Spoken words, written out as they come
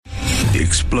The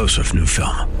explosive new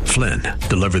film, Flynn,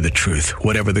 deliver the truth,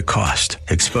 whatever the cost,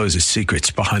 exposes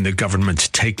secrets behind the government's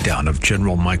takedown of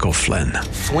General Michael Flynn.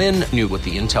 Flynn knew what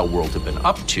the intel world had been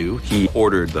up to. He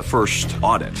ordered the first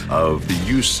audit of the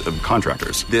use of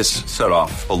contractors. This set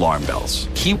off alarm bells.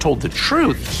 He told the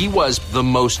truth. He was the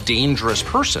most dangerous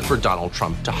person for Donald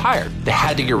Trump to hire. They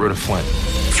had to get rid of Flynn.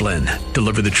 Flynn,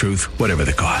 deliver the truth, whatever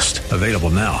the cost. Available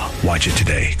now. Watch it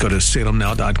today. Go to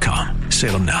salemnow.com.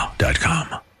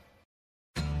 salemnow.com.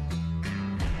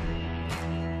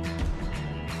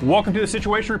 Welcome to the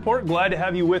Situation Report. Glad to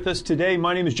have you with us today.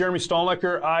 My name is Jeremy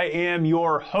Stalnecker. I am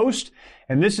your host,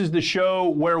 and this is the show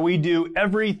where we do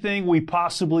everything we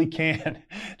possibly can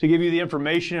to give you the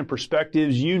information and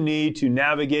perspectives you need to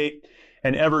navigate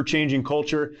an ever-changing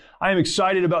culture. I am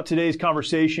excited about today's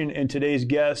conversation and today's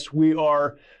guest. We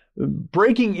are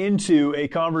breaking into a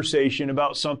conversation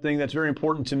about something that's very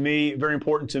important to me, very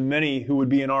important to many who would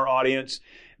be in our audience.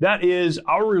 That is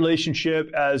our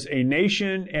relationship as a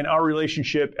nation and our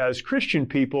relationship as Christian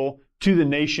people to the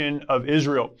nation of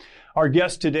Israel. Our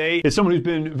guest today is someone who's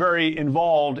been very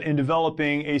involved in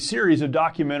developing a series of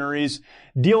documentaries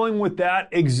dealing with that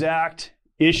exact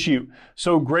issue.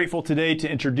 So grateful today to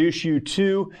introduce you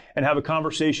to and have a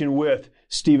conversation with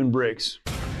Stephen Briggs.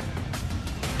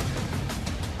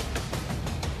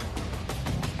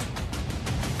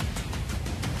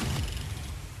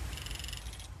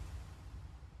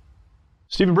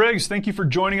 Stephen Briggs, thank you for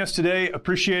joining us today.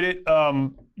 Appreciate it.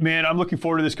 Man, I'm looking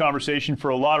forward to this conversation for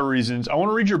a lot of reasons. I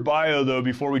want to read your bio, though,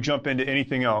 before we jump into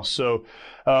anything else. So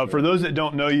for those that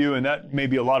don't know you, and that may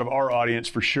be a lot of our audience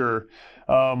for sure,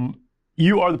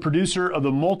 you are the producer of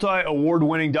the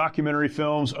multi-award-winning documentary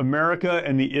films America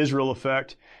and the Israel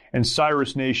Effect and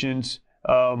Cyrus Nations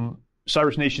UK.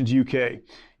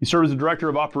 You serve as the director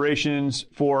of operations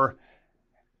for,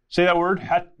 say that word?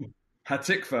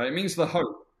 Hatikva. It means the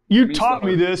hope. You taught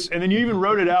me this, and then you even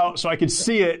wrote it out so I could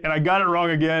see it, and I got it wrong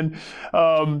again.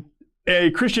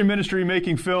 A Christian ministry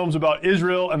making films about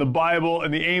Israel and the Bible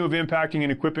and the aim of impacting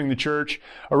and equipping the church.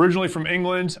 Originally from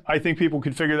England, I think people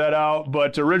could figure that out,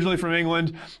 but originally from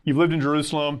England, you've lived in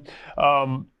Jerusalem.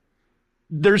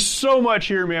 There's so much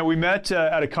here, man. We met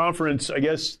at a conference, I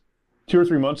guess, 2 or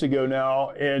 3 months ago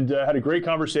now, and had a great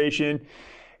conversation.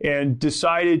 And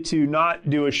decided to not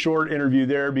do a short interview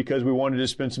there because we wanted to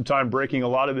spend some time breaking a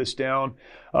lot of this down.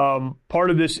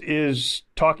 Part of this is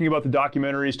talking about the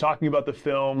documentaries, talking about the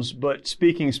films, but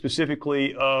speaking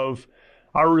specifically of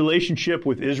our relationship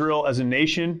with Israel as a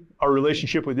nation, our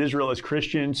relationship with Israel as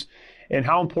Christians, and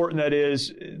how important that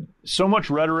is. So much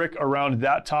rhetoric around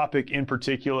that topic in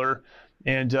particular.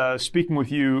 And speaking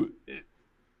with you,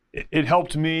 it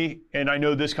helped me, and I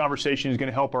know this conversation is going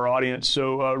to help our audience.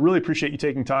 So really appreciate you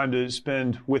taking time to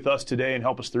spend with us today and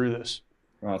help us through this.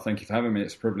 Well, thank you for having me.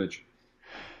 It's a privilege.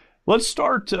 Let's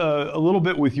start a little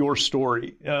bit with your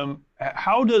story.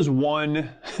 How does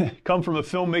one come from a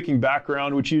filmmaking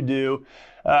background, which you do?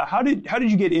 How did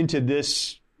you get into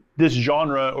this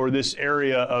genre or this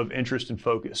area of interest and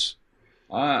focus?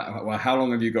 Well, how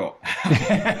long have you got?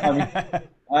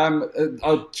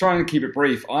 I'll try and keep it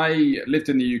brief. I lived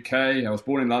in the UK. I was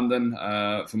born in London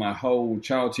for my whole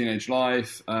teenage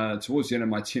life. Towards the end of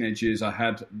my teenage years,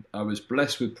 I was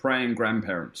blessed with praying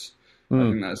grandparents. I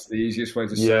think that's the easiest way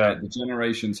to say it. The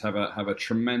generations have a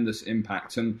tremendous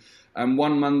impact. And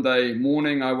one Monday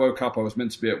morning, I woke up. I was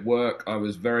meant to be at work. I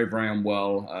was very, very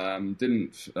unwell.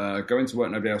 Didn't go into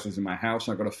work. Nobody else was in my house.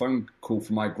 And I got a phone call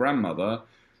from my grandmother.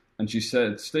 And she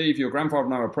said, Steve, your grandfather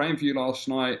and I were praying for you last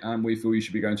night, and we feel you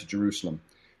should be going to Jerusalem.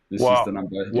 This is the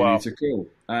number you need to call.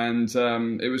 And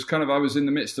it was I was in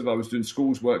the midst of, I was doing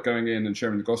schools work, going in and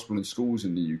sharing the gospel in schools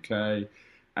in the UK.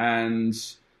 And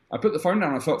I put the phone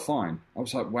down, I felt fine. I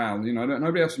was like, wow,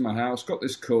 nobody else in my house, got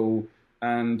this call.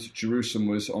 And Jerusalem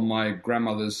was on my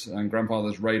grandmother's and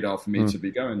grandfather's radar for me to be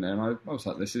going there. And I was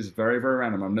like, this is very, very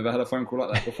random. I've never had a phone call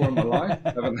like that before in my life. I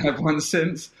haven't had one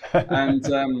since.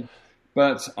 And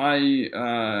but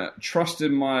I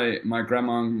trusted my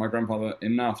grandma and my grandfather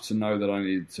enough to know that I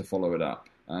needed to follow it up.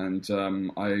 And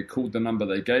I called the number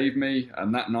they gave me.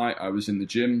 And that night I was in the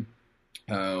gym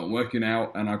working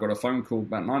out. And I got a phone call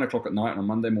about 9 o'clock at night on a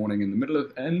Monday morning in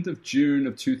the end of June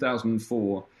of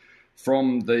 2004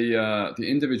 from the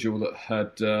individual that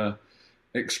had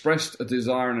expressed a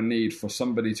desire and a need for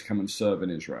somebody to come and serve in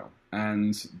Israel.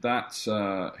 And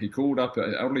that he called up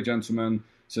an elderly gentleman.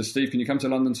 So, Steve, can you come to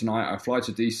London tonight? I fly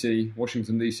to DC,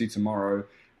 Washington, DC tomorrow,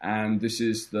 and this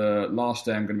is the last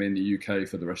day I'm going to be in the UK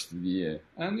for the rest of the year.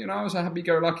 And, I was a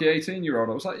happy-go-lucky 18-year-old.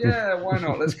 I was like, yeah, why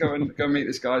not? Let's go meet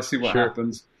this guy, see what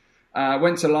happens.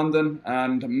 Went to London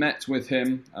and met with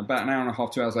him about an hour and a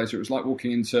half, 2 hours later. It was like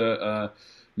walking into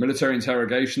military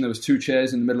interrogation. There was 2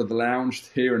 chairs in the middle of the lounge,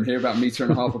 here and here, about a meter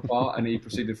and a half apart, and he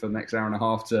proceeded for the next hour and a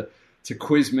half to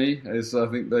quiz me, is I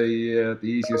think the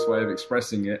easiest way of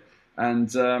expressing it. And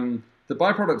the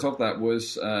byproduct of that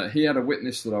was he had a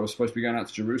witness that I was supposed to be going out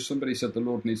to Jerusalem, but he said the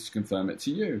Lord needs to confirm it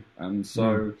to you. And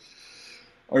so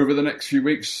over the next few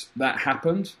weeks, that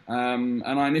happened. And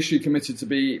I initially committed to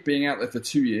being out there for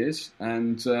 2 years.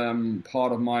 And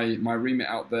part of my remit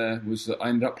out there was that I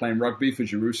ended up playing rugby for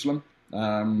Jerusalem.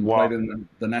 Played in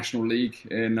the National League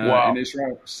in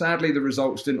Israel. Sadly, the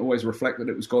results didn't always reflect that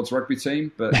it was God's rugby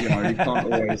team, but you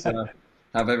can't always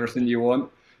have everything you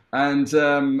want. And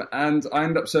I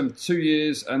ended up serving 2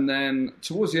 years, and then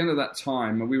towards the end of that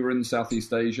time, we were in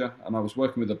Southeast Asia, and I was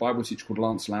working with a Bible teacher called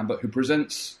Lance Lambert, who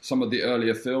presents some of the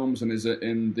earlier films and is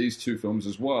in these 2 films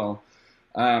as well.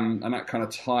 And that kind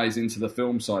of ties into the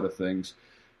film side of things.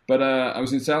 But I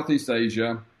was in Southeast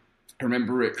Asia. I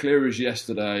remember it clear as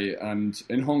yesterday, and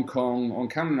in Hong Kong, on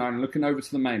Cameron Island, looking over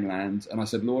to the mainland, and I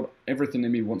said, Lord, everything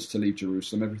in me wants to leave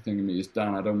Jerusalem. Everything in me is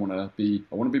done. I want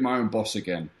to be my own boss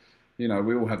again. We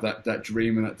all have that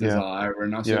dream and that desire. Yeah.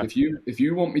 And I said, if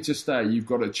you want me to stay, you've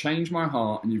got to change my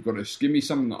heart, and you've got to give me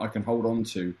something that I can hold on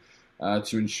to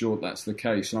ensure that's the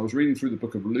case. And I was reading through the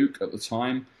book of Luke at the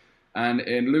time, and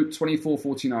in Luke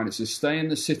 24:49, it says, stay in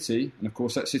the city, and of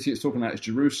course that city it's talking about is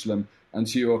Jerusalem,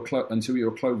 until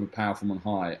you're clothed with power from on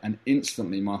high. And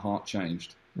instantly my heart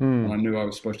changed. And I knew I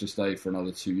was supposed to stay for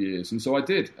another 2 years. And so I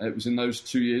did. It was in those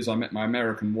 2 years I met my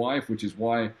American wife, which is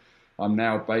why I'm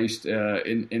now based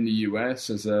in the US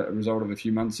as a result of a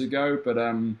few months ago. But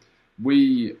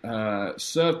we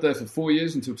served there for 4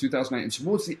 years until 2008. And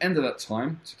towards the end of that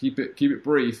time, to keep it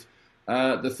brief,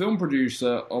 the film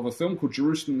producer of a film called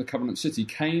Jerusalem, the Covenant City,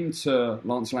 came to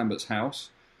Lance Lambert's house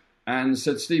and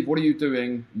said, Steve, what are you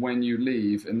doing when you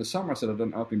leave in the summer? I said, I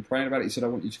don't know, I've been praying about it. He said, I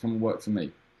want you to come and work for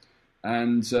me.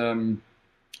 And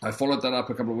I followed that up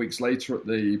a couple of weeks later at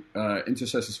the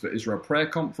Intercessors for Israel prayer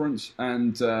conference.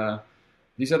 And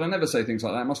he said, I never say things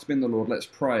like that. It must have been the Lord. Let's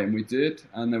pray. And we did.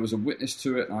 And there was a witness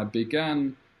to it. And I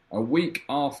began a week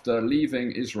after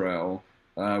leaving Israel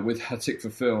with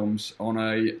Hatikva Films on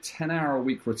a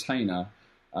 10-hour-a-week retainer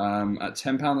at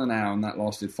 £10 an hour, and that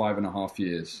lasted 5.5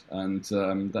 years. And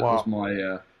that was my,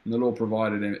 the Lord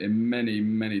provided in many,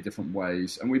 many different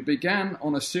ways. And we began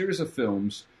on a series of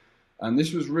films, and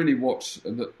this was really what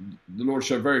the Lord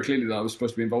showed very clearly that I was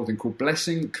supposed to be involved in, called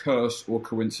Blessing, Curse, or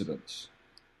Coincidence.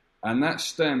 And that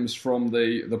stems from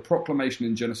the proclamation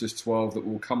in Genesis 12 that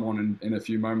we'll come on in a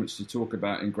few moments to talk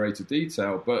about in greater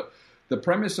detail. But the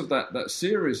premise of that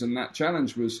series and that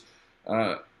challenge was,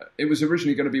 it was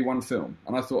originally going to be one film.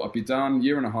 And I thought I'd be done,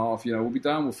 year and a half, we'll be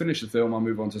done, we'll finish the film, I'll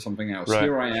move on to something else. Right,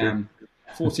 Here I am,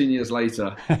 14 years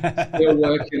later, still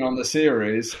working on the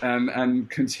series and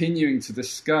continuing to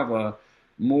discover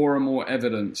more and more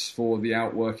evidence for the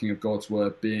outworking of God's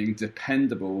word being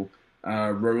dependable,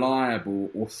 reliable,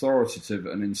 authoritative,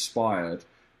 and inspired.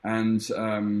 And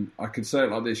I could say it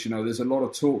like this, there's a lot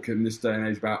of talk in this day and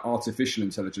age about artificial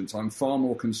intelligence. I'm far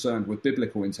more concerned with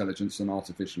biblical intelligence than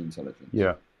artificial intelligence.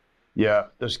 Yeah,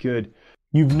 that's good.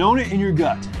 You've known it in your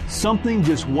gut. Something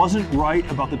just wasn't right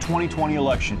about the 2020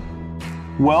 election.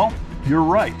 Well, you're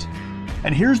right.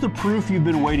 And here's the proof you've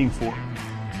been waiting for.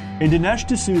 In Dinesh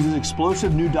D'Souza's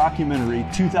explosive new documentary,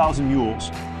 2,000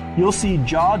 Mules, you'll see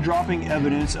jaw-dropping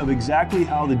evidence of exactly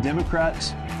how the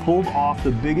Democrats pulled off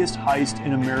the biggest heist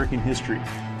in American history.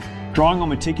 Drawing on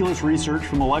meticulous research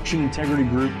from election integrity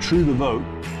group True the Vote,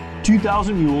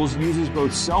 2,000 Mules uses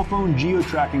both cell phone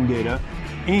geo-tracking data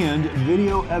and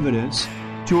video evidence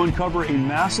to uncover a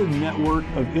massive network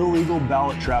of illegal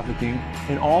ballot trafficking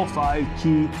in all 5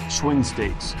 key swing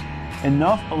states.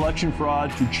 Enough election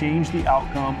fraud to change the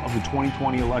outcome of the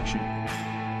 2020 election.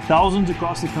 Thousands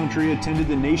across the country attended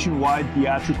the nationwide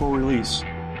theatrical release.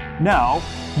 Now,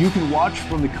 you can watch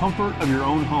from the comfort of your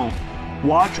own home.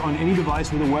 Watch on any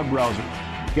device with a web browser.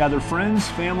 Gather friends,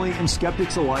 family, and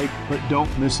skeptics alike, but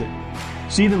don't miss it.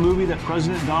 See the movie that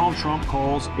President Donald Trump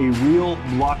calls a real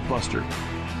blockbuster.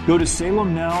 Go to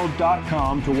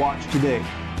salemnow.com to watch today.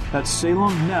 That's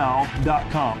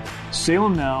salemnow.com.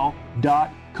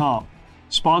 salemnow.com.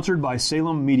 Sponsored by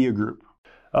Salem Media Group.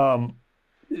 A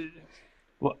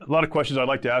lot of questions I'd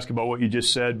like to ask about what you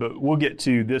just said, but we'll get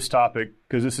to this topic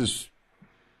because this is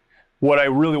what I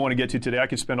really want to get to today. I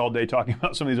could spend all day talking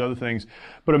about some of these other things.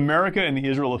 But America and the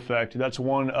Israel Effect, that's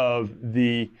one of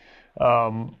the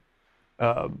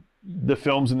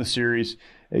films in the series.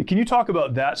 Can you talk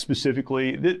about that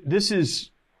specifically? This is,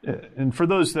 and for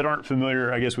those that aren't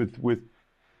familiar, I guess, with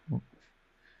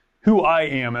who I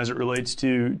am as it relates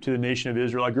to the nation of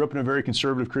Israel, I grew up in a very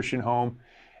conservative Christian home.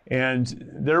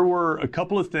 And there were a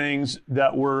couple of things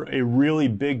that were a really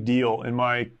big deal in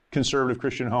my conservative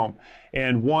Christian home.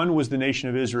 And one was the nation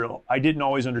of Israel. I didn't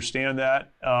always understand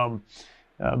that.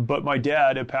 But my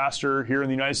dad, a pastor here in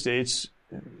the United States,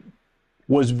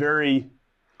 was very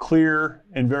clear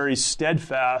and very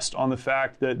steadfast on the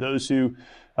fact that those who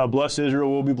bless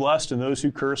Israel will be blessed and those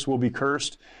who curse will be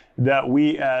cursed, that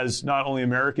we as not only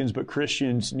Americans but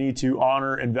Christians need to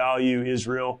honor and value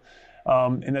Israel.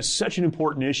 And that's such an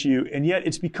important issue. And yet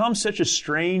it's become such a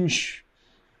strange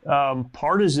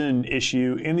partisan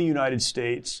issue in the United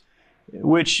States,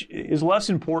 which is less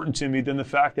important to me than the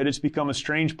fact that it's become a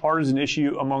strange partisan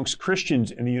issue amongst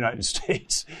Christians in the United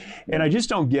States. And I just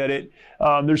don't get it.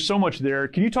 There's so much there.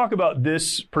 Can you talk about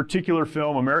this particular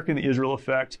film, America and the Israel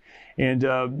Effect, and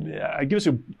give us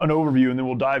an overview, and then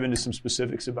we'll dive into some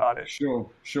specifics about it.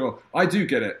 Sure. I do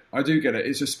get it.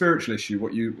 It's a spiritual issue,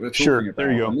 what you were talking about.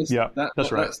 There you go.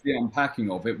 That's right. That's the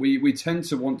unpacking of it. We tend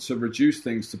to want to reduce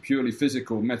things to purely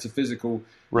physical, metaphysical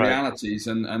realities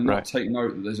and not take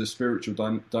note that there's a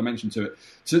spiritual dimension to it.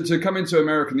 To come into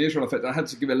America and the Israel Effect, I had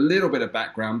to give a little bit of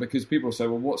background because people say,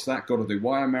 well, what's that got to do?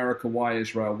 Why America? Why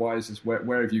Israel? Why is this?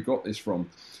 Where have you got this from?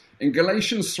 In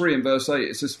Galatians 3 and verse 8,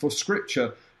 it says, for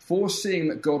Scripture, foreseeing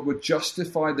that God would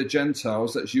justify the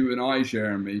Gentiles, that's you and I,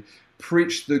 Jeremy,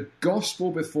 preached the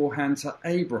gospel beforehand to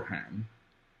Abraham,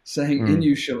 saying, in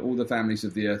you shall all the families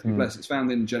of the earth be blessed. It's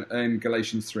found in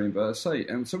Galatians 3 and verse 8.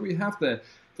 And so we have there,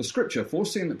 the Scripture,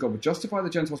 foreseeing that God would justify the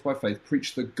Gentiles by faith,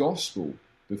 preached the gospel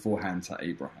beforehand to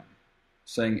Abraham,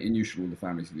 saying, in you shall all the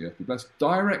families of the earth be blessed.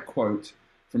 Direct quote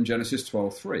from Genesis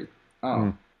 12:3.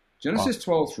 Genesis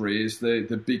 12:3 is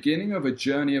the beginning of a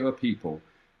journey of a people,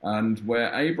 and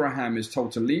where Abraham is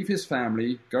told to leave his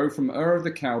family, go from Ur of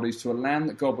the Chaldees to a land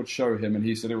that God would show him, and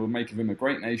he said it will make of him a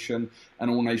great nation,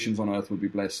 and all nations on earth will be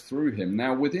blessed through him.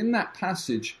 Now, within that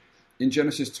passage in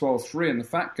Genesis 12:3, and the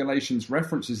fact Galatians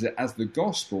references it as the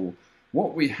gospel,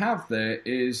 what we have there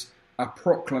is a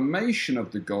proclamation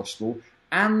of the gospel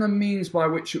and the means by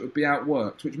which it would be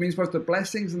outworked, which means both the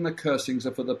blessings and the cursings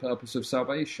are for the purpose of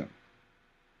salvation.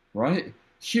 Right?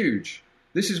 Huge.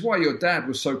 This is why your dad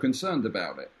was so concerned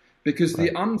about it, because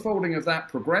the unfolding of that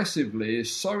progressively is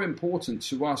so important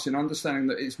to us in understanding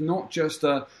that it's not just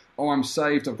I'm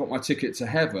saved, I've got my ticket to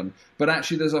heaven, but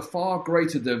actually there's a far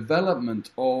greater development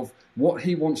of what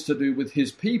he wants to do with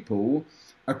his people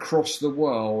across the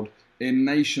world in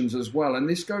nations as well. And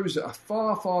this goes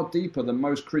far, far deeper than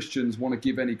most Christians want to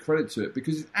give any credit to it,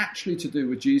 because it's actually to do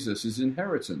with Jesus'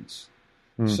 inheritance.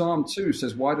 Psalm 2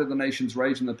 says, why do the nations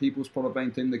rage and the peoples plot a vain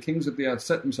thing? The kings of the earth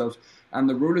set themselves and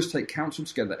the rulers take counsel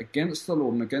together against the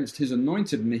Lord and against his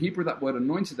anointed. In the Hebrew, that word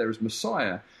anointed there is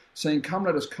Messiah, saying, come,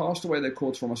 let us cast away their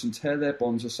cords from us and tear their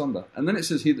bonds asunder. And then it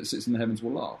says, he that sits in the heavens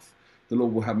will laugh. The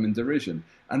Lord will have him in derision.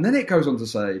 And then it goes on to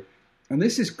say, and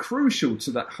this is crucial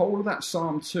to that whole of that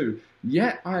Psalm 2,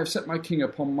 yet I have set my king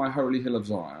upon my holy hill of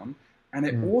Zion. And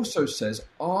it also says,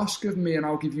 ask of me and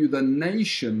I'll give you the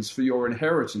nations for your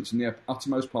inheritance and the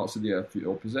uttermost parts of the earth for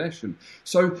your possession.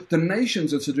 So the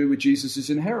nations are to do with Jesus'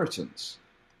 inheritance.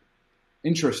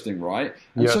 Interesting, right?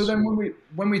 And so then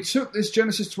when we took this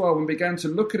Genesis 12 and began to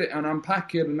look at it and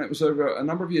unpack it, and it was over a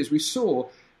number of years, we saw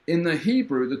in the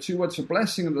Hebrew, the two words for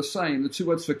blessing are the same, the two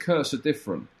words for curse are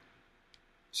different.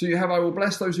 So you have, I will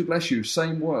bless those who bless you,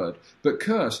 same word. But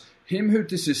curse, him who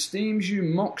disesteems you,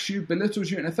 mocks you, belittles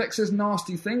you, in effect says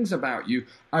nasty things about you,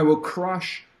 I will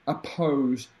crush,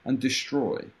 oppose, and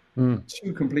destroy.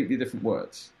 Two completely different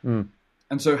words.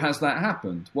 And so has that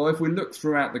happened? Well, if we look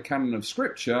throughout the canon of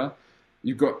Scripture,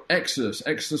 you've got Exodus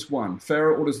 1.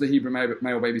 Pharaoh orders the Hebrew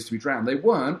male babies to be drowned. They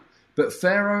weren't, but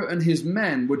Pharaoh and his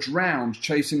men were drowned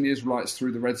chasing the Israelites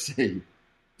through the Red Sea.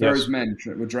 Pharaoh's men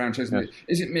were drowned chasing them.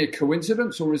 Is it mere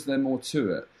coincidence or is there more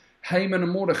to it? Haman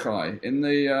and Mordecai in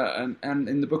the and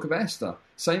in the book of Esther,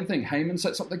 same thing. Haman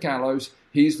sets up the gallows.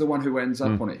 He's the one who ends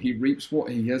up on it. He reaps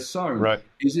what he has sown. Right.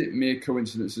 Is it mere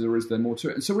coincidences or is there more to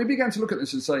it? And so we began to look at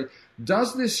this and say,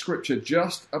 does this scripture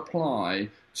just apply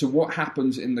to what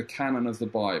happens in the canon of the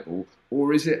Bible,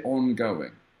 or is it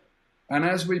ongoing? And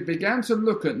as we began to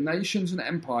look at nations and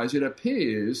empires, it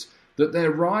appears that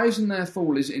their rise and their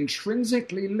fall is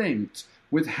intrinsically linked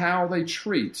with how they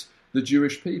treat the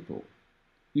Jewish people.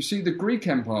 You see, the Greek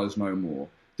Empire is no more.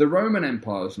 The Roman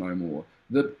Empire is no more.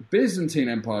 The Byzantine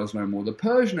Empire is no more. The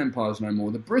Persian Empire is no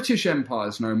more. The British Empire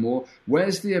is no more.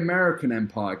 Where's the American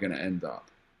Empire going to end up?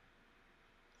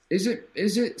 Is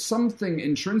it something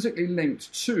intrinsically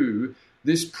linked to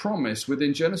this promise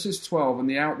within Genesis 12 and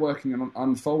the outworking and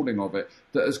unfolding of it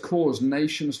that has caused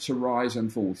nations to rise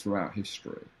and fall throughout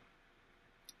history?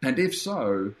 And if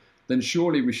so, then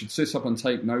surely we should sit up and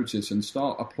take notice and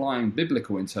start applying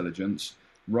biblical intelligence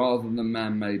rather than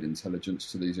man-made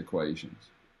intelligence to these equations.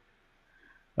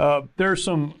 There are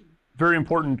some very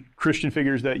important Christian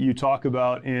figures that you talk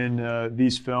about in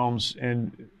these films,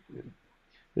 and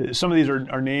some of these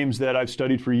are names that I've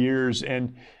studied for years,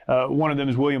 and one of them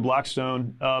is William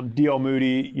Blackstone, D.L.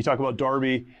 Moody. You talk about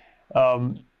Darby.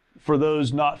 For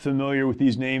those not familiar with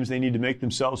these names, they need to make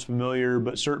themselves familiar,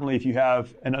 but certainly if you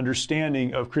have an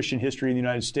understanding of Christian history in the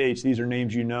United States, these are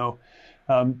names you know.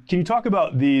 Can you talk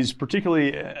about these,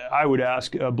 particularly, I would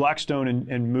ask, Blackstone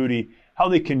and Moody, how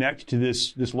they connect to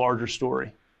this larger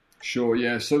story? Sure,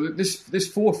 yeah. So this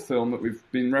fourth film that we've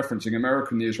been referencing, America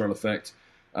and the Israel Effect,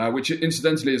 which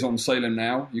incidentally is on Salem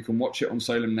Now. You can watch it on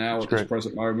Salem Now at this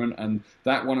present moment, and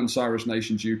that one and Cyrus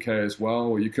Nations UK as well,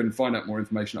 or you can find out more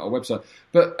information at our website.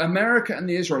 But America and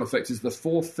the Israel Effect is the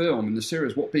fourth film in the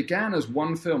series. What began as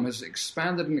one film has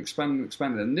expanded and expanded and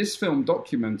expanded, and this film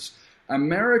documents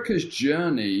America's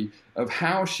journey of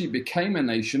how she became a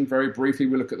nation. Very briefly,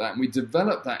 we look at that, and we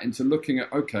develop that into looking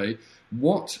at, okay,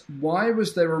 why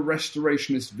was there a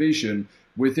restorationist vision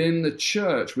within the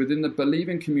church, within the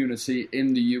believing community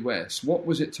in the US? What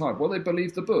was it type? Well, they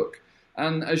believed the book.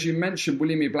 And as you mentioned,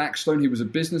 William E. Blackstone, he was a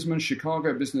businessman,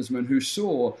 Chicago businessman, who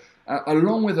saw,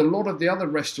 along with a lot of the other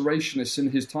restorationists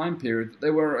in his time period,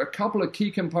 there were a couple of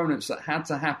key components that had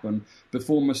to happen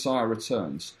before Messiah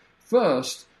returns.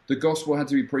 First, the gospel had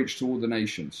to be preached to all the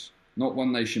nations. Not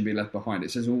one nation be left behind.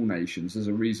 It says all nations. There's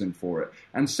a reason for it.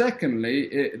 And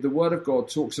secondly, the Word of God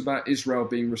talks about Israel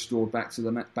being restored back to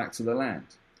the land.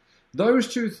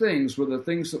 Those two things were the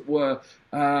things that were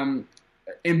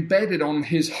embedded on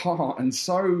his heart and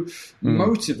so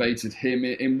motivated him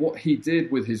in what he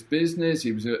did with his business.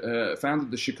 He was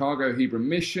founded the Chicago Hebrew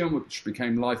Mission, which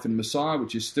became Life in Messiah,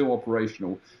 which is still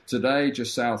operational today,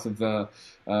 just south of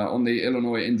on the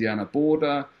Illinois-Indiana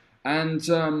border.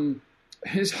 And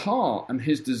his heart and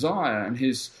his desire and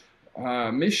his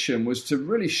mission was to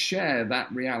really share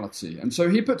that reality. And so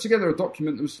he put together a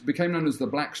document that became known as the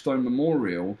Blackstone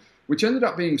Memorial, which ended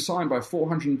up being signed by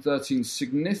 413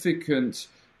 significant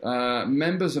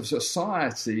members of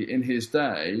society in his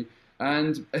day.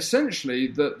 And essentially,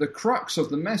 the crux of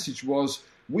the message was,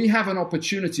 we have an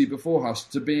opportunity before us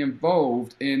to be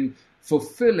involved in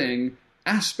fulfilling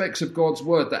aspects of God's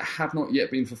word that have not yet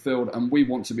been fulfilled, and we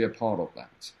want to be a part of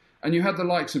that. And you had the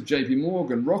likes of J.P.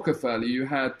 Morgan, Rockefeller, you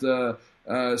had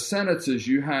senators,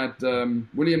 you had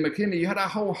William McKinley, you had a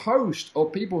whole host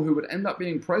of people who would end up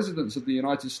being presidents of the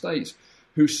United States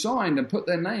who signed and put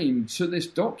their name to this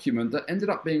document that ended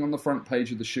up being on the front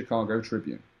page of the Chicago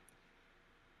Tribune.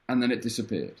 And then it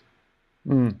disappeared.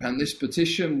 And this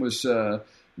petition was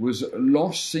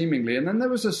lost seemingly. And then there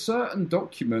was a certain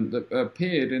document that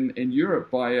appeared in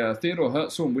Europe by Theodor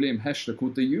Herzl and William Heschler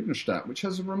called the Judenstaat, which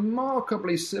has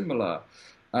remarkably similar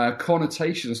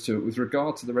connotations to it with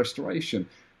regard to the restoration.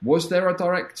 Was there a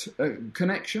direct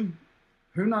connection?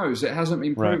 Who knows? It hasn't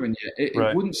been proven yet.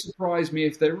 It wouldn't surprise me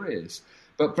if there is.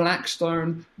 But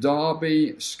Blackstone,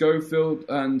 Darby, Schofield,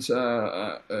 and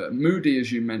Moody,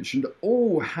 as you mentioned,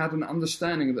 all had an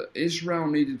understanding that Israel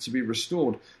needed to be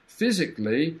restored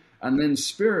physically and then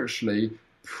spiritually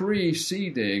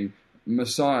preceding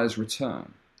Messiah's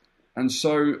return. And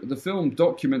so the film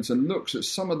documents and looks at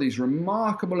some of these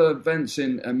remarkable events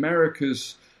in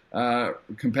America's,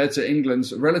 compared to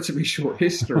England's relatively short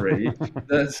history,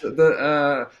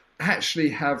 that actually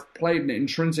have played an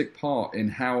intrinsic part in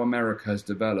how America has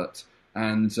developed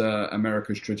and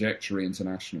America's trajectory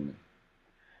internationally.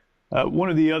 One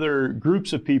of the other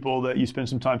groups of people that you spend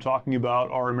some time talking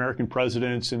about are American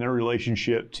presidents and their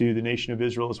relationship to the nation of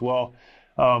Israel as well.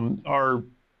 Our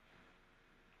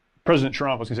President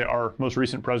Trump, I was going to say our most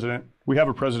recent president, we have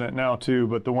a president now too,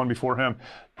 but the one before him,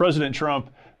 President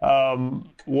Trump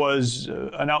was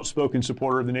an outspoken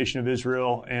supporter of the nation of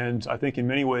Israel, and I think in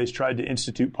many ways tried to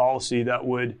institute policy that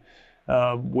would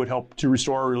help to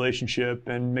restore our relationship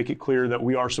and make it clear that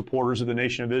we are supporters of the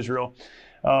nation of Israel.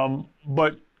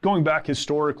 But going back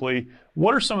historically,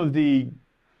 what are some of the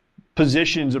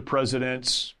positions of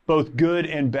presidents, both good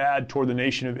and bad, toward the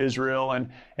nation of Israel, and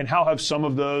how have some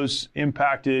of those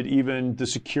impacted even the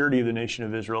security of the nation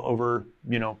of Israel over,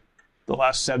 the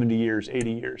last 70 years,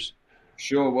 80 years?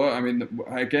 Sure. Well, I mean,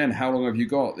 again, how long have you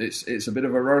got? It's a bit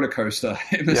of a roller coaster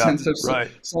in the sense of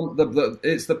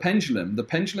it's the pendulum. The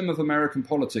pendulum of American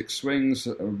politics swings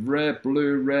red,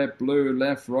 blue,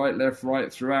 left,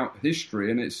 right throughout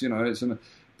history, and it's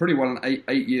pretty well an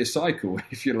eight-year cycle,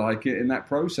 if you like it, in that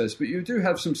process. But you do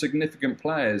have some significant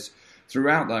players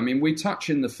throughout that. I mean, we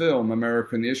touch in the film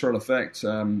America and the Israel Effect,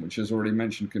 which, as already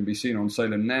mentioned, can be seen on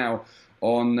Salem Now,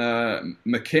 on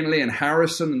McKinley and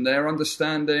Harrison and their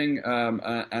understanding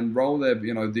and role there,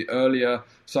 the earlier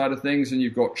side of things. And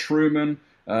you've got Truman,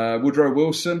 Woodrow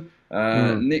Wilson,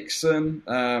 Nixon,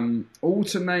 all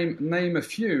to name a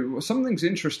few. Something's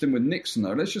interesting with Nixon,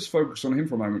 though. Let's just focus on him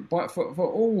for a moment. But for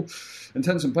all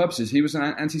intents and purposes, he was an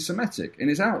anti-Semitic in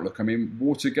his outlook. I mean,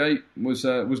 Watergate was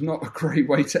not a great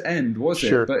way to end, was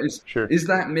it? But is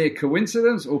that mere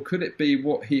coincidence, or could it be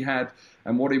what he had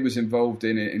and what he was involved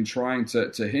in trying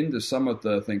to hinder some of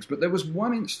the things? But there was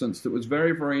one instance that was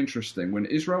very, very interesting when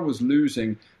Israel was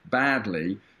losing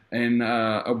badly in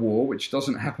a war, which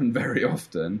doesn't happen very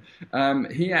often.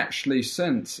 He actually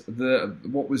sent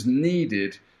what was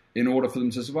needed in order for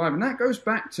them to survive. And that goes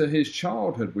back to his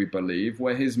childhood, we believe,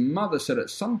 where his mother said, at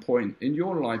some point in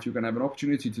your life, you're going to have an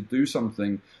opportunity to do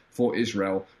something for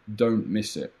Israel. Don't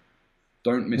miss it.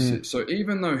 Don't miss it. So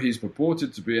even though he's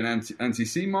purported to be an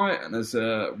anti-Semite, and as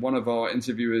one of our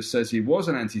interviewers says he was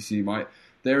an anti-Semite,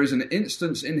 there is an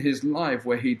instance in his life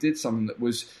where he did something that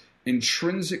was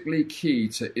intrinsically key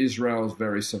to Israel's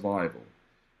very survival.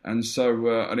 And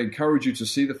so I'd encourage you to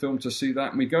see the film to see that.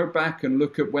 And we go back and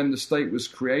look at when the state was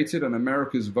created and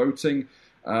America's voting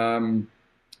for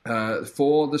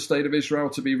the state of Israel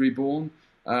to be reborn.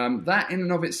 That in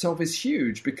and of itself is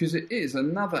huge, because it is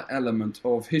another element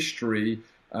of history,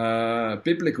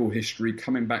 biblical history,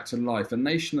 coming back to life. A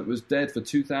nation that was dead for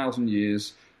 2,000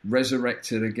 years,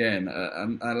 resurrected again,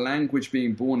 a language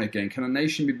being born again. Can a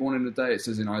nation be born in a day? It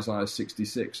says in Isaiah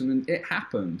 66. And then it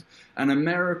happened. And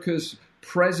America's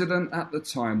president at the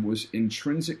time was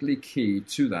intrinsically key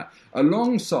to that.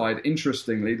 Alongside,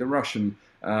 interestingly, the Russian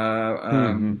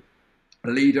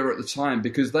leader at the time,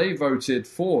 because they voted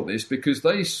for this, because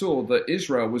they saw that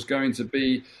Israel was going to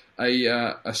be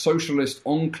a socialist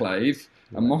enclave,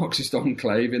 a Marxist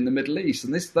enclave in the Middle East.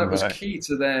 And that was key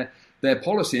to their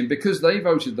policy. And because they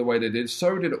voted the way they did,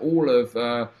 so did all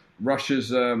of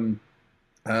Russia's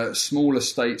smaller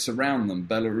states around them,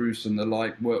 Belarus and the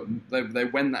like. They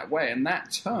went that way. And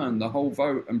that turned the whole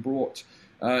vote and brought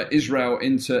Israel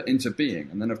into being.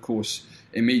 And then, of course,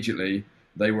 immediately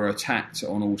they were attacked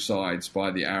on all sides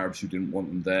by the Arabs who didn't want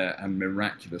them there and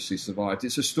miraculously survived.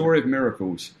 It's a story of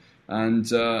miracles and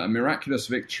miraculous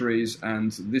victories,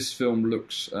 and this film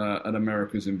looks at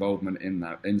America's involvement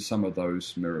in some of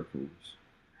those miracles.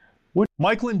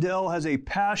 Mike Lindell has a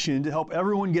passion to help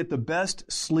everyone get the best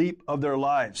sleep of their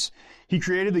lives. He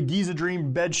created the Giza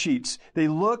Dream bed sheets. They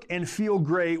look and feel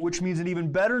great, which means an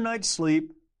even better night's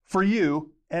sleep for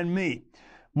you and me.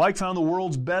 Mike found the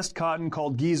world's best cotton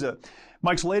called Giza.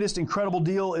 Mike's latest incredible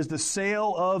deal is the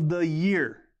sale of the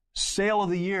year. Sale of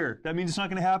the year. That means it's not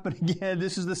going to happen again.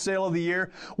 This is the sale of the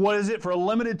year. What is it? For a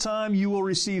limited time, you will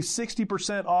receive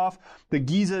 60% off the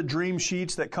Giza Dream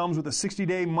Sheets that comes with a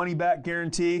 60-day money-back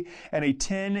guarantee and a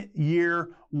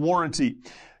 10-year warranty.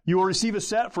 You will receive a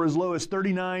set for as low as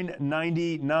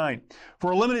 $39.99.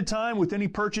 For a limited time, with any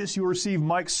purchase, you will receive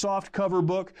Mike's soft cover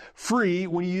book free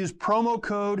when you use promo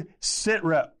code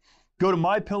SITREP. Go to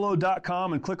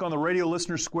MyPillow.com and click on the radio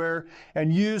listener square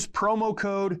and use promo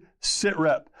code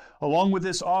SITREP. Along with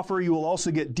this offer, you will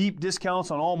also get deep discounts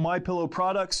on all MyPillow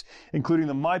products, including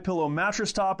the MyPillow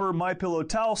mattress topper, MyPillow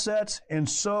towel sets, and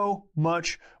so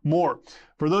much more.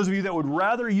 For those of you that would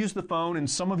rather use the phone, and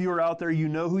some of you are out there, you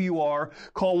know who you are,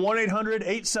 call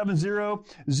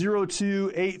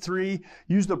 1-800-870-0283.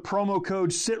 Use the promo code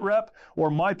SITREP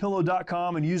or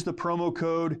MyPillow.com and use the promo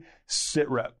code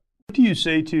SITREP. What do you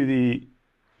say to the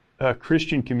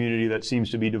Christian community that seems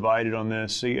to be divided on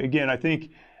this? Again, I think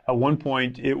at one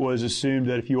point it was assumed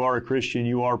that if you are a Christian,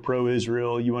 you are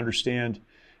pro-Israel, you understand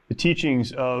the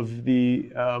teachings of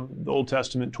the Old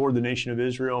Testament toward the nation of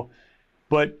Israel.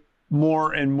 But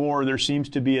more and more there seems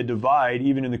to be a divide,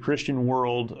 even in the Christian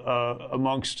world,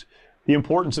 amongst the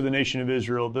importance of the nation of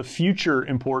Israel, the future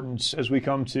importance as we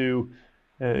come to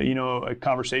a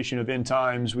conversation of end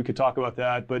times. We could talk about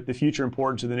that, but the future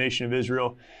importance of the nation of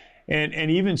Israel, and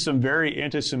even some very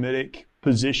anti-Semitic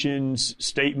positions,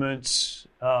 statements,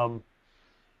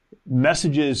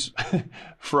 messages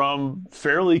from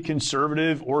fairly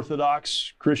conservative,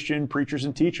 Orthodox Christian preachers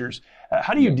and teachers.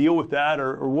 How do you deal with that,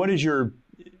 or what is your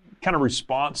kind of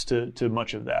response to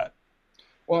much of that?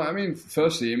 Well, I mean,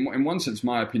 firstly, in one sense,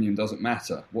 my opinion doesn't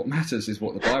matter. What matters is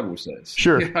what the Bible says.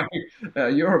 Sure.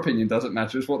 Your opinion doesn't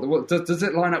matter. It's does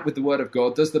it line up with the Word of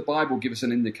God? Does the Bible give us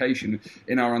an indication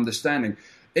in our understanding?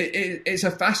 It's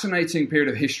a fascinating period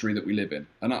of history that we live in.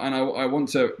 And I want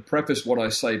to preface what I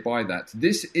say by that.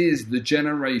 This is the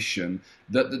generation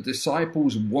that the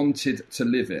disciples wanted to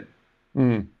live in.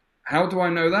 How do I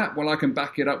know that? Well, I can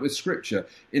back it up with Scripture.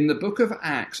 In the book of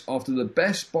Acts, after the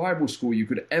best Bible school you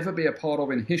could ever be a part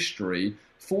of in history,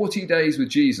 40 days with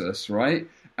Jesus, right?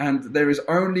 And there is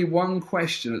only one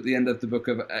question at the end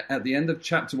of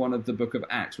chapter 1 of the book of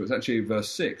Acts, where it's actually verse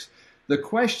 6. The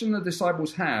question the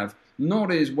disciples have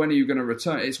not is, when are you going to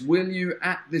return? It's, will you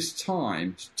at this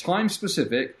time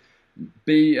specific,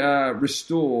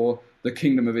 restore the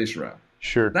kingdom of Israel?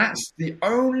 Sure. That's the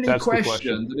only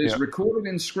question that is recorded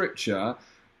in Scripture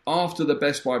after the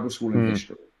best Bible school in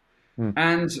history.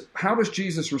 And how does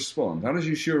Jesus respond? How does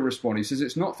Yeshua respond? He says,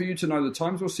 it's not for you to know the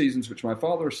times or seasons which my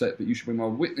Father has set, but you should be my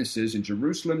witnesses in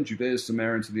Jerusalem, Judea,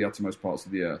 Samaria, and to the uttermost parts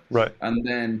of the earth. Right. And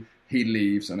then he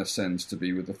leaves and ascends to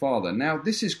be with the Father. Now,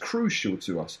 this is crucial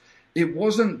to us. It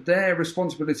wasn't their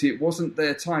responsibility. It wasn't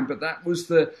their time. But that was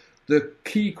the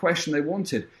key question they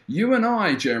wanted. You and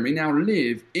I, Jeremy, now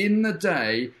live in the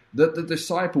day that the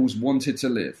disciples wanted to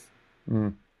live.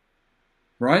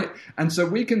 Right? And so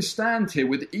we can stand here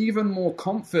with even more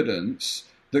confidence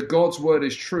that God's word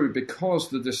is true because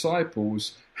the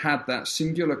disciples had that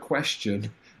singular question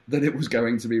that it was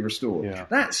going to be restored. Yeah.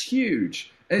 That's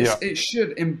huge. It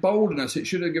should embolden us. It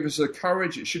should give us the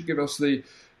courage. It should give us the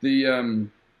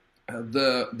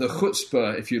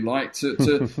chutzpah, if you like,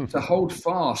 to hold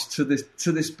fast to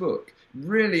this book,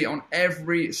 really on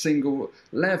every single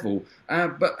level.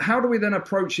 But how do we then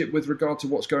approach it with regard to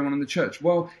what's going on in the church?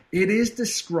 Well, it is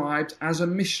described as a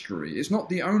mystery. It's not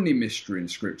the only mystery in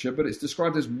Scripture, but it's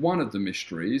described as one of the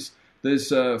mysteries. There's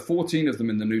 14 of them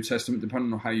in the New Testament,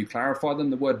 depending on how you clarify them.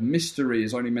 The word mystery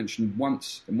is only mentioned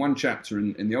once in one chapter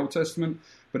in the Old Testament,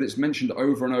 but it's mentioned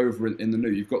over and over in the New.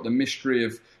 You've got the mystery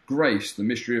of grace, the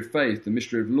mystery of faith, the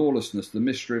mystery of lawlessness, the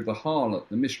mystery of the harlot,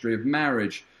 the mystery of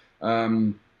marriage,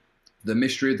 the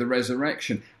mystery of the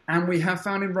resurrection. And we have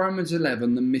found in Romans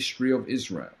 11 the mystery of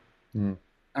Israel. And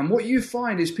what you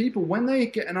find is people, when they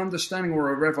get an understanding or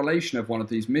a revelation of one of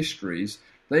these mysteries,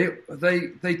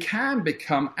 they can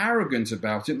become arrogant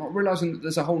about it, not realizing that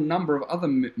there's a whole number of other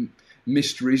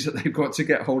mysteries that they've got to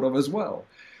get hold of as well.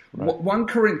 Right. 1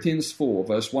 Corinthians 4,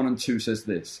 verse 1 and 2 says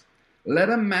this: let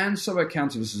a man so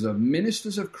account of us as of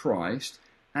ministers of Christ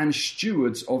and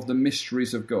stewards of the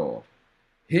mysteries of God.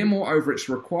 Here, moreover, it's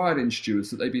required in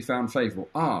stewards that they be found faithful.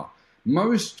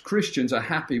 Most Christians are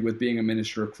happy with being a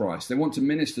minister of Christ. They want to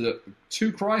minister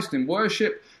to Christ in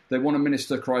worship. They want to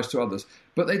minister Christ to others.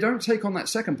 But they don't take on that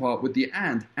second part with the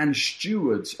and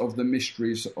stewards of the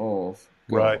mysteries of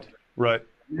God. Right.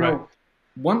 Now,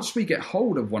 once we get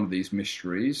hold of one of these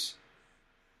mysteries,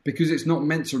 because it's not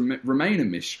meant to remain a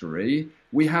mystery,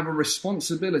 we have a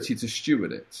responsibility to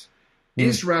steward it.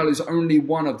 Israel is only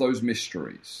one of those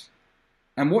mysteries.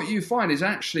 And what you find is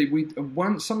actually,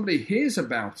 once somebody hears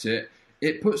about it,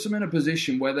 it puts them in a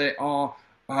position where they are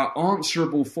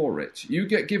answerable for it. You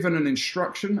get given an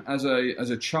instruction as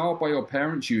a child by your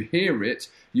parents, you hear it,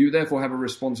 you therefore have a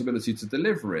responsibility to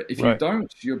deliver it. If you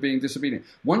don't, you're being disobedient.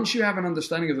 Once you have an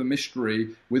understanding of the mystery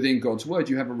within God's word,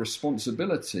 you have a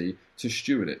responsibility to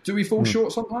steward it. Do we fall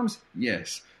short sometimes?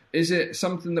 Yes. Is it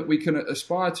something that we can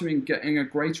aspire to in getting a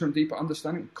greater and deeper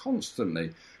understanding?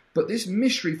 Constantly. But this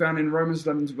mystery found in Romans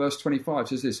 11 verse 25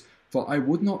 says this: for I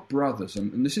would not, brothers,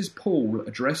 and this is Paul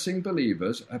addressing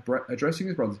believers, addressing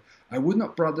his brothers, I would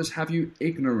not, brothers, have you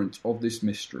ignorant of this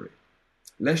mystery,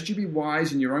 lest you be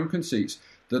wise in your own conceits,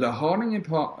 that a hardening in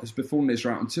part has befallen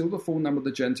Israel until the full number of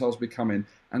the Gentiles be come in,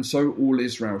 and so all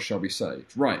Israel shall be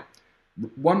saved. Right.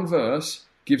 One verse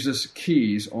gives us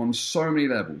keys on so many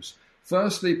levels.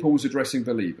 Firstly, Paul's addressing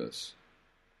believers.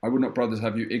 I would not, brothers,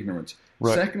 have you ignorant.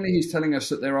 Right. Secondly, he's telling us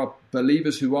that there are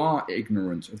believers who are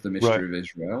ignorant of the mystery of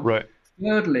Israel. Right.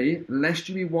 Thirdly, lest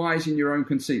you be wise in your own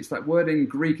conceits. That word in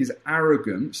Greek is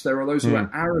arrogance. There are those who are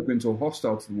arrogant or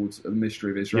hostile towards the mystery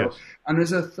of Israel. Yes. And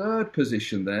there's a third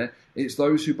position there. It's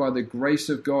those who by the grace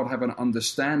of God have an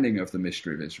understanding of the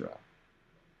mystery of Israel.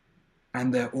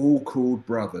 And they're all called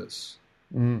brothers.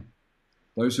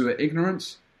 Those who are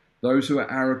ignorant, those who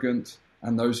are arrogant,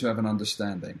 and those who have an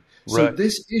understanding. So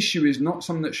this issue is not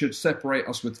something that should separate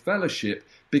us with fellowship,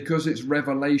 because it's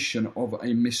revelation of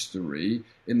a mystery.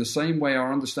 In the same way,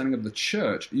 our understanding of the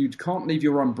church, you can't leave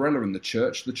your umbrella in the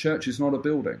church. The church is not a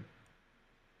building.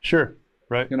 Sure.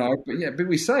 Right. But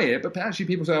we say it, but actually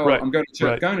people say, I'm going to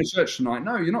church, going to church tonight.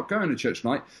 No, you're not going to church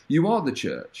tonight. You are the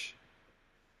church.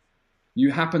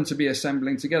 You happen to be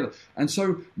assembling together. And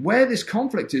so where this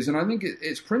conflict is, and I think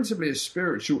it's principally a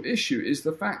spiritual issue, is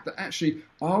the fact that actually,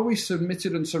 are we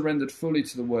submitted and surrendered fully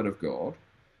to the Word of God?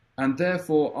 And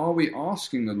therefore, are we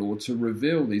asking the Lord to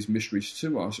reveal these mysteries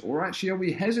to us? Or actually, are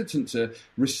we hesitant to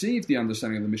receive the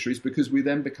understanding of the mysteries because we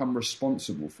then become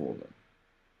responsible for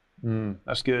them?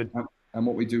 That's good. and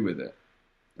what we do with it.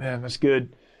 Man, that's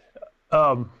good.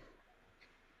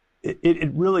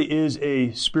 It really is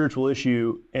a spiritual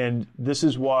issue, and this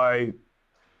is why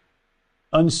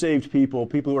unsaved people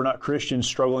who are not Christians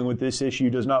struggling with this issue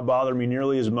does not bother me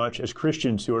nearly as much as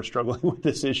Christians who are struggling with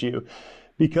this issue,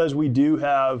 because we do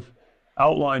have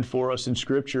outlined for us in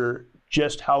Scripture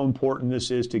just how important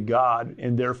this is to God,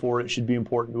 and therefore it should be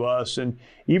important to us. And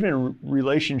even in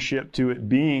relationship to it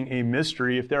being a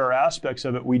mystery, if there are aspects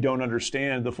of it we don't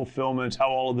understand, the fulfillment, how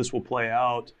all of this will play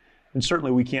out, and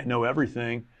certainly we can't know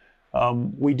everything,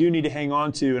 we do need to hang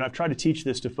on to, and I've tried to teach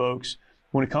this to folks,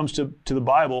 when it comes to the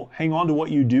Bible, hang on to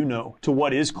what you do know, to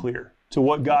what is clear, to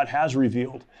what God has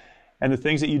revealed. And the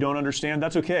things that you don't understand,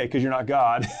 that's okay, because you're not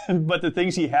God. But the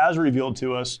things He has revealed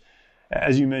to us,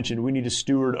 as you mentioned, we need to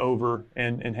steward over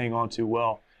and hang on to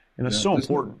well. And that's so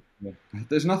important.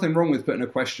 There's nothing wrong with putting a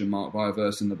question mark by a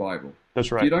verse in the Bible.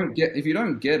 That's right. If you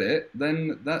don't get it,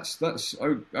 then that's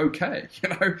okay.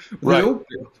 Right.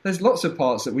 There's lots of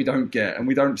parts that we don't get and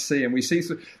we don't see, and we see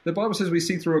through. The Bible says we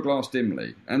see through a glass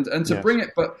dimly, and to bring it.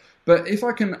 But if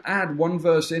I can add one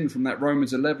verse in from that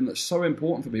Romans 11 that's so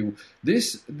important for people,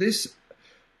 this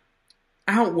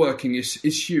outworking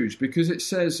is huge, because it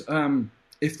says.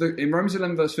 In Romans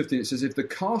 11 verse 15 it says, if the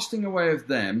casting away of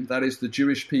them, that is the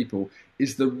Jewish people,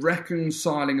 is the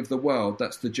reconciling of the world,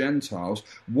 that's the Gentiles,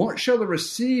 what shall the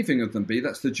receiving of them be,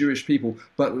 that's the Jewish people,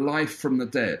 but life from the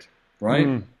dead,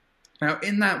 right? Now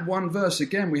in that one verse,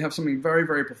 again, we have something very,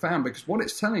 very profound, because what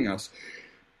it's telling us,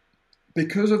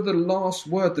 because of the last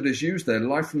word that is used there,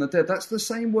 life from the dead, that's the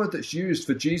same word that's used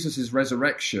for Jesus'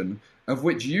 resurrection, of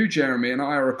which you, Jeremy, and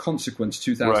I are a consequence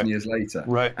 2,000 years later.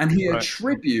 Right. And he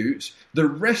attributes the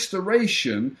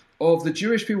restoration of the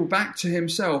Jewish people back to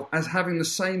himself as having the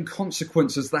same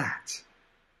consequence as that.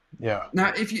 Yeah.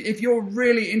 Now, if you're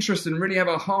really interested and really have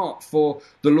a heart for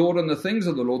the Lord and the things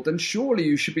of the Lord, then surely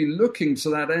you should be looking to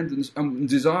that end and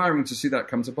desiring to see that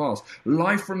come to pass.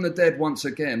 Life from the dead once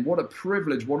again. What a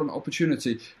privilege, what an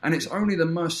opportunity. And it's only the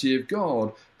mercy of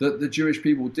God that the Jewish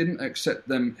people didn't accept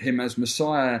him as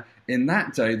Messiah in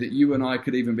that day, that you and I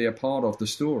could even be a part of the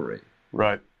story.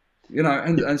 Right.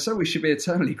 And so we should be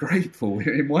eternally grateful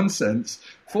in one sense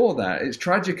for that. It's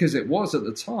tragic as it was at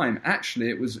the time. Actually,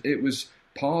 it was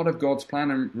part of God's plan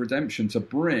and redemption to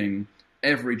bring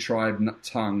every tribe,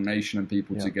 tongue, nation, and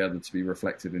people together to be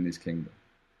reflected in His kingdom.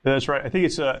 That's right. I think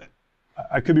it's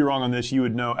I could be wrong on this. You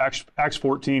would know Acts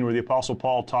 14, where the Apostle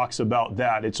Paul talks about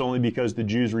that. It's only because the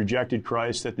Jews rejected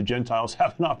Christ that the Gentiles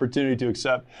have an opportunity to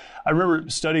accept. I remember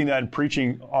studying that and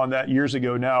preaching on that years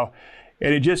ago now,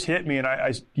 and it just hit me. And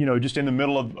I just in the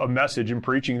middle of a message and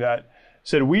preaching that,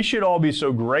 said we should all be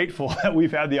so grateful that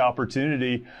we've had the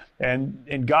opportunity,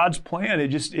 and God's plan.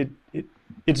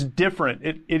 It's different.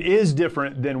 It is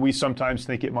different than we sometimes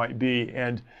think it might be,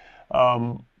 and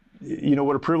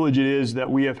what a privilege it is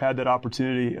that we have had that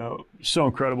opportunity. So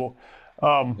incredible.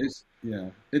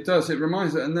 It does. It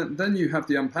reminds it, and then you have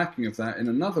the unpacking of that in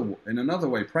another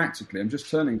way. Practically, I'm just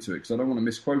turning to it because I don't want to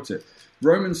misquote it.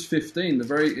 Romans 15,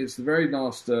 it's the very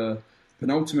last.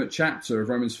 Penultimate chapter of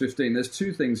Romans 15, there's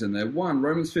two things in there. One,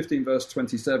 Romans 15 verse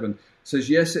 27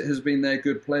 says, yes, it has been their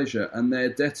good pleasure, and their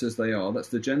debtors they are. That's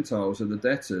the Gentiles are the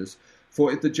debtors.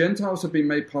 For if the Gentiles have been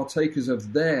made partakers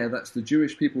of that's the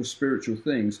Jewish people's spiritual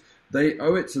things, they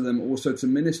owe it to them also to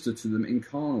minister to them in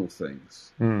carnal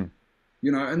things. And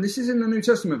this is in the New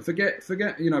Testament. Forget.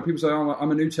 People say, oh, I'm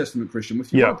a New Testament Christian.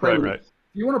 If you right.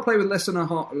 If you want to play with less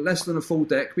than a full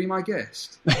deck, be my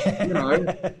guest. We're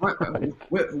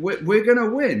going to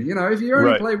win. If you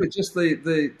only play with just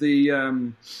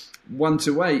the 1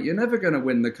 to 8, you're never going to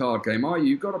win the card game, are you?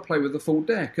 You've got to play with the full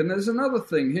deck. And there's another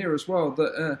thing here as well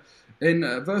that in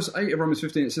verse 8 of Romans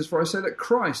 15 it says, "For I say that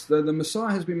Christ, the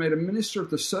Messiah, has been made a minister of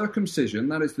the circumcision,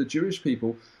 that is the Jewish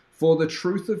people, for the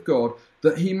truth of God,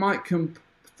 that He might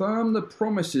confirm the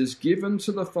promises given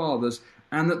to the fathers,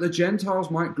 and that the Gentiles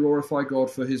might glorify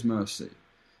God for His mercy."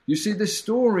 You see, this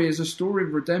story is a story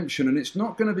of redemption, and it's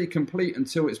not going to be complete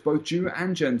until it's both Jew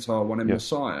and Gentile, one in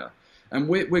Messiah. And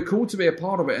we're called to be a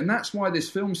part of it. And that's why this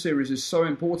film series is so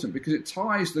important, because it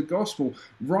ties the gospel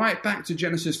right back to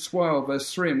Genesis 12,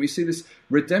 verse 3. And we see this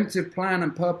redemptive plan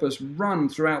and purpose run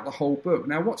throughout the whole book.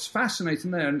 Now, what's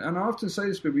fascinating there, and I often say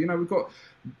this to people, we've got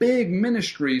big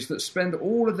ministries that spend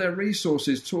all of their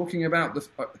resources talking about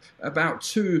about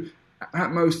 2,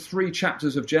 at most 3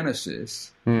 chapters of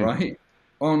Genesis, right?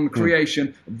 On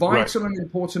creation, vital and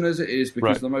important as it is,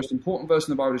 because the most important verse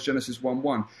in the Bible is Genesis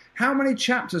 1:1. How many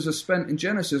chapters are spent in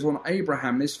Genesis on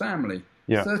Abraham and his family?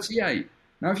 38.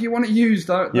 Now, if you want to use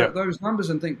those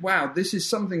numbers and think, wow, this is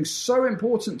something so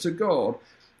important to God,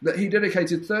 that he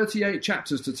dedicated 38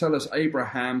 chapters to tell us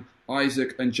Abraham,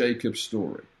 Isaac, and Jacob's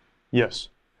story. Yes.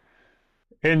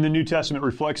 And the New Testament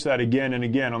reflects that again and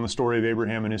again on the story of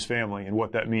Abraham and his family and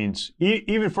what that means.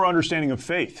 Even for understanding of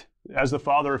faith, as the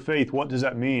father of faith, what does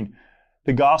that mean?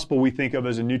 The gospel we think of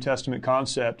as a New Testament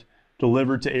concept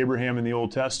delivered to Abraham in the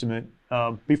Old Testament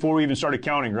before we even started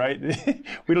counting, right?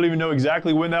 We don't even know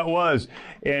exactly when that was.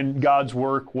 And God's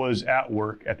work was at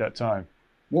work at that time.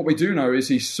 What we do know is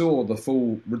he saw the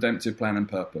full redemptive plan and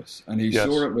purpose. And he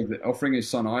saw it with offering his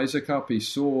son Isaac up. He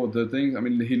saw the things. I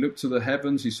mean, he looked to the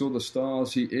heavens. He saw the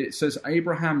stars. It says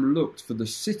Abraham looked for the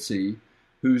city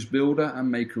whose builder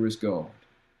and maker is God.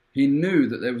 He knew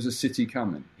that there was a city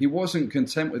coming. He wasn't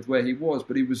content with where he was,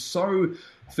 but he was so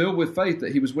filled with faith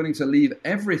that he was willing to leave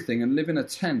everything and live in a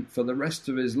tent for the rest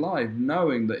of his life,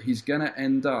 knowing that he's going to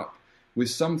end up with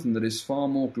something that is far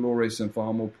more glorious and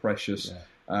far more precious. Yeah.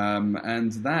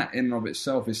 And that in and of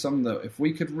itself is something that if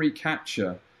we could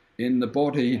recapture in the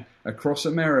body across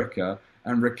America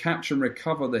and recapture and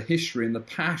recover the history and the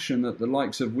passion that the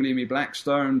likes of William E.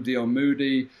 Blackstone, D.L.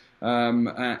 Moody,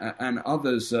 and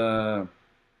others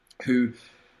who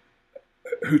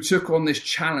took on this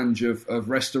challenge of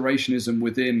restorationism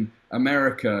within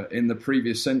America in the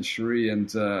previous century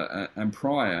and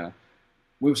prior,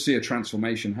 we'll see a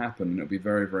transformation happen, and it'll be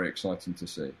very, very exciting to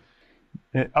see.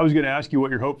 I was going to ask you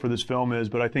what your hope for this film is,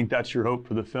 but I think that's your hope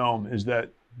for the film, is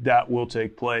that will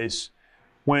take place.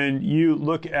 When you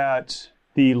look at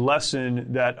the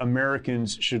lesson that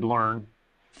Americans should learn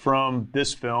from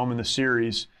this film and the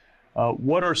series,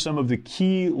 what are some of the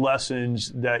key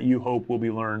lessons that you hope will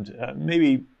be learned?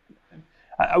 Maybe,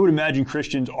 I would imagine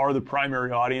Christians are the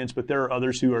primary audience, but there are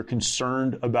others who are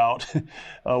concerned about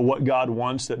what God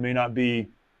wants that may not be,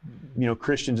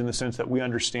 Christians in the sense that we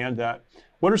understand that.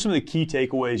 What are some of the key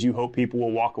takeaways you hope people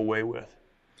will walk away with?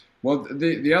 Well,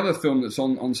 the other film that's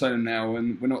on sale now,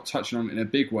 and we're not touching on it in a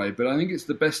big way, but I think it's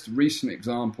the best recent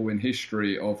example in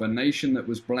history of a nation that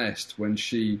was blessed when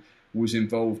she was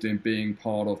involved in being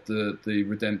part of the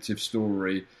redemptive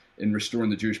story in restoring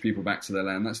the Jewish people back to their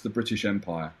land. That's the British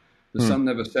Empire. The sun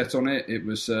never set on it. It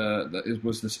was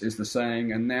is the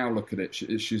saying, and now look at it.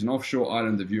 She's an offshore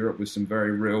island of Europe with some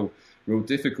very real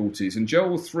difficulties. And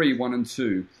Joel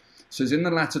 3:1-2 says, "In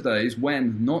the latter days,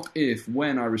 when, not if,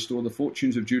 when I restore the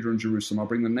fortunes of Judah and Jerusalem, I'll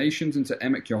bring the nations into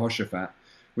Emek Yehoshaphat,"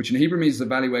 which in Hebrew means the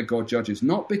valley where God judges,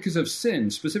 not because of sin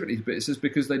specifically, but it says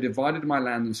because they divided my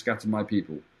land and scattered my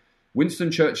people.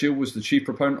 Winston Churchill was the chief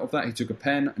proponent of that. He took a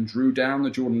pen and drew down the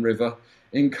Jordan River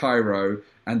in Cairo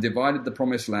and divided the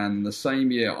Promised Land. And the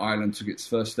same year, Ireland took its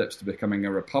first steps to becoming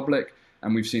a republic.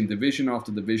 And we've seen division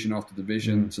after division after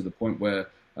division to the point where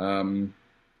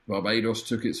Barbados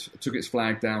took its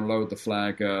flag down, lowered the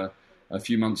flag a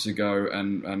few months ago,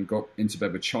 and got into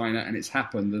bed with China. And it's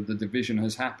happened. The division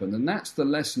has happened. And that's the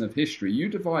lesson of history. You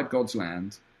divide God's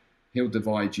land, he'll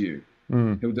divide you.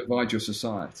 He'll divide your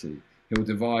society. He'll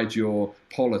divide your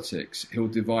politics. He'll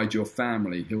divide your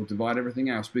family. He'll divide everything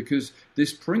else, because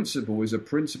this principle is a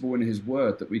principle in his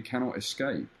word that we cannot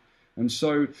escape. And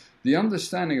so the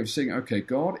understanding of seeing, okay,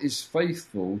 God is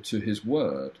faithful to his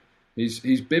word.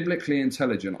 He's biblically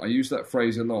intelligent. I use that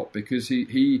phrase a lot because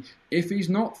he if he's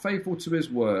not faithful to his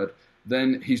word,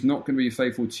 then he's not going to be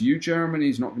faithful to you, Jeremy.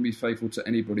 He's not going to be faithful to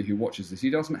anybody who watches this. He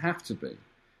doesn't have to be.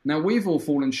 Now, we've all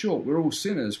fallen short. We're all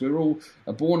sinners. We're all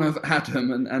born of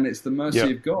Adam, and it's the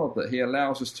mercy of God that he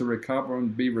allows us to recover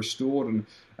and be restored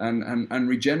and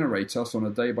regenerate us on a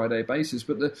day-by-day basis.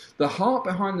 But the heart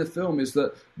behind the film is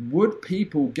that would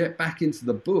people get back into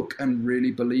the book and really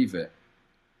believe it?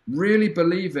 Really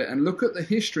believe it and look at the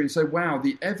history and say, wow,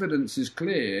 the evidence is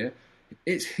clear.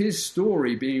 It's his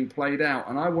story being played out,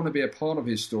 and I want to be a part of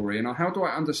his story. And how do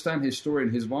I understand his story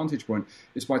and his vantage point?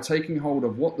 It's by taking hold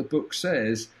of what the book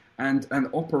says and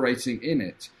operating in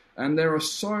it. And there are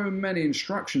so many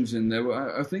instructions in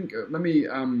there. I think, let me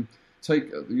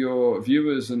take your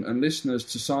viewers and listeners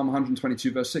to Psalm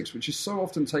 122, verse 6, which is so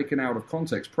often taken out of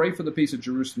context. Pray for the peace of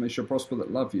Jerusalem, they shall prosper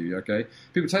that love you, okay?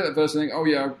 People take that verse and think, oh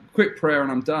yeah, quick prayer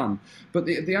and I'm done. But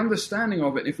the understanding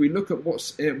of it, if we look at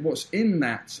what's in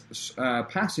that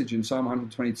passage in Psalm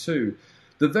 122,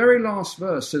 the very last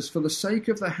verse says, "For the sake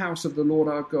of the house of the Lord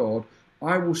our God,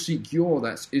 I will seek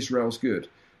that's Israel's good."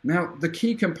 Now, the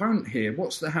key component here,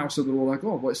 what's the house of the Lord our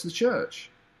God? Well, it's the church,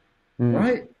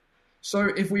 right? So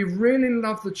if we really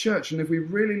love the church and if we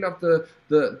really love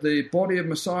the body of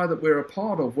Messiah that we're a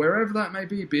part of, wherever that may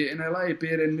be it in LA, be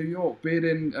it in New York, be it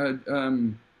in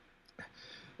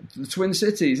the Twin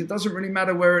Cities, it doesn't really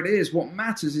matter where it is. What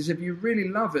matters is if you really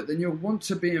love it, then you'll want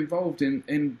to be involved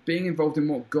in being involved in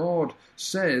what God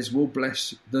says will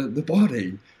bless the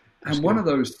body. And one of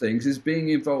those things is being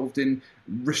involved in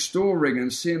restoring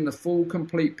and seeing the full,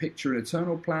 complete picture and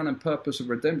eternal plan and purpose of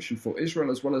redemption for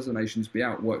Israel as well as the nations be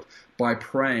outworked by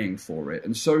praying for it.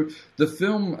 And so the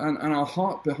film and our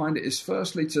heart behind it is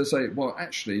firstly to say, well,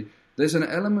 actually, there's an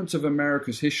element of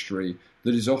America's history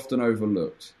that is often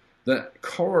overlooked, that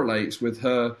correlates with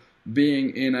her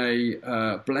being in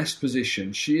a blessed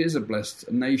position. She is a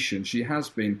blessed nation. She has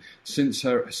been since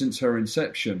her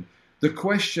inception. The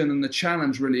question and the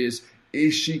challenge really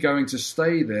is she going to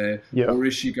stay there, or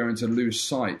is she going to lose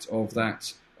sight of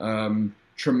that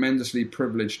tremendously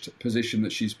privileged position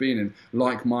that she's been in,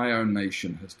 like my own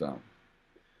nation has done?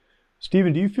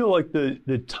 Stephen, do you feel like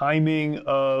the timing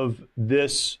of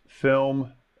this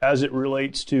film as it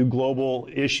relates to global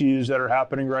issues that are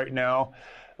happening right now,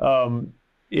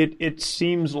 it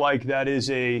seems like that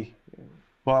is I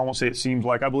won't say it seems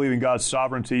like, I believe in God's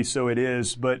sovereignty, so it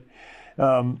is, but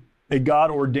a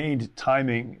God-ordained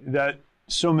timing that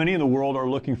so many in the world are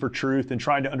looking for truth and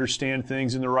trying to understand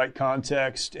things in the right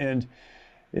context. And,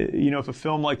 if a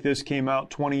film like this came out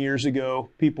 20 years ago,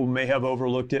 people may have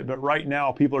overlooked it. But right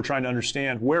now, people are trying to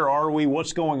understand, where are we?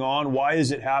 What's going on? Why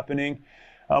is it happening?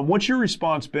 What's your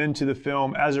response been to the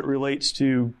film as it relates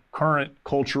to current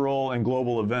cultural and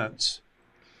global events?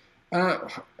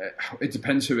 It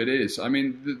depends who it is. I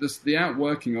mean, the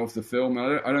outworking of the film,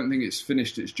 I don't think it's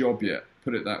finished its job yet,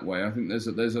 put it that way. I think there's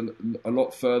a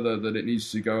lot further that it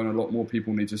needs to go and a lot more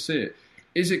people need to see it.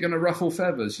 Is it going to ruffle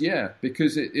feathers? Yeah,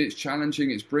 because it's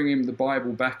challenging. It's bringing the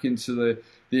Bible back into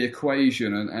the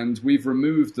equation, and we've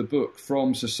removed the book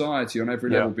from society on every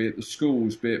level, be it the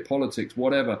schools, be it politics,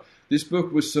 whatever. This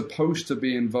book was supposed to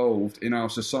be involved in our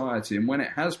society, and when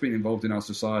it has been involved in our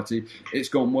society, it's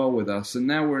gone well with us. And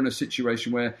now we're in a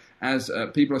situation where, as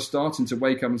people are starting to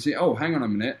wake up and see, oh, hang on a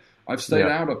minute, I've stayed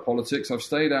out of politics, I've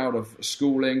stayed out of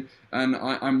schooling, and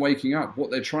I'm waking up. What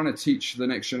they're trying to teach the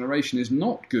next generation is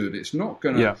not good. It's not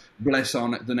going to bless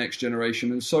the next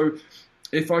generation. And so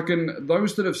if I can,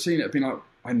 those that have seen it have been like,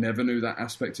 I never knew that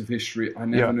aspect of history. I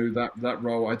never knew that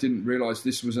role. I didn't realize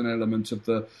this was an element of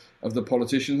the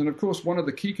politicians. And of course, one of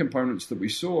the key components that we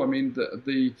saw, I mean,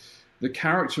 the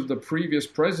character of the previous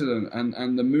president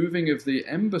and the moving of the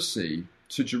embassy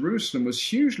to Jerusalem was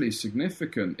hugely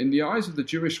significant in the eyes of the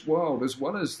Jewish world as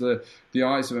well as the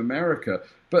eyes of America.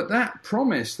 But that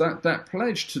promise, that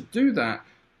pledge to do that,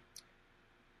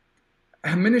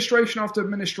 administration after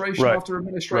administration after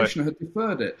administration had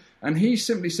deferred it. And he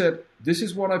simply said, this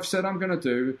is what I've said I'm going to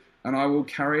do, and I will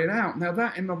carry it out. Now,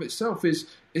 that in and of itself is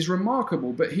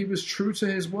remarkable, but he was true to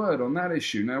his word on that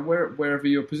issue. Now, wherever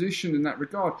you're positioned in that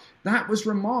regard, that was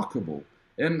remarkable.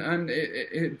 And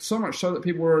it so much so that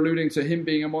people were alluding to him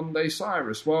being a modern-day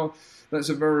Cyrus. Well, that's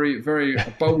a very, very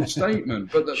bold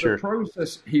statement. But the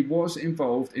process, he was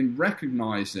involved in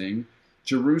recognizing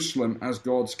Jerusalem as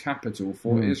God's capital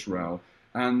for Israel.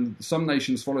 And some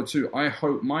nations followed too. I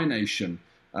hope my nation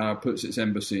puts its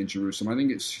embassy in Jerusalem. I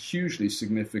think it's hugely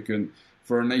significant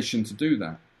for a nation to do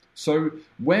that. So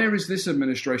where is this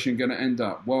administration going to end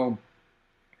up? Well,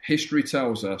 history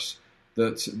tells us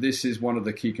that this is one of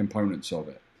the key components of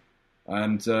it.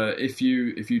 And if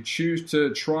you choose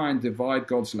to try and divide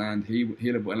God's land, he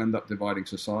will end up dividing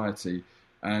society.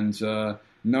 And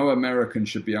no American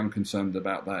should be unconcerned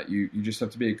about that. You just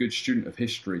have to be a good student of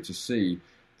history to see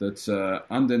that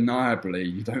undeniably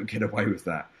you don't get away with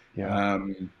that. Yeah.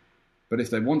 But if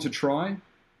they want to try,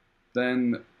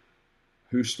 then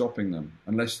who's stopping them?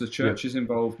 Unless the church is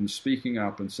involved in speaking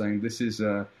up and saying this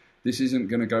isn't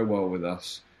going to go well with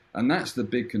us. And that's the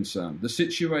big concern. The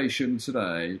situation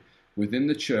today within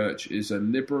the church is a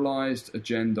liberalized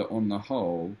agenda on the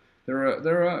whole.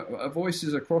 There are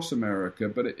voices across America,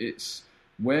 but it's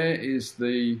where is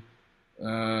the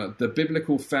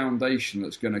biblical foundation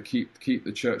that's going to keep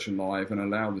the church alive and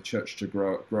allow the church to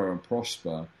grow and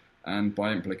prosper, and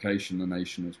by implication the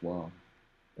nation as well.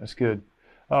 That's good.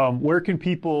 Where can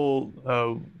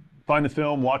people find the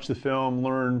film, watch the film,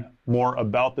 learn more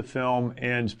about the film?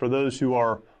 And for those who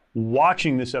are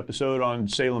watching this episode on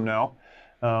Salem Now,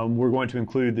 we're going to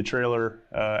include the trailer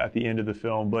at the end of the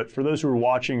film. But for those who are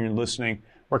watching and listening,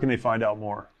 where can they find out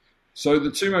more? So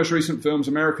the two most recent films,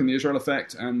 American: The Israel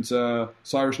Effect and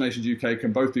Cyrus Nations UK,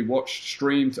 can both be watched,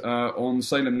 streamed on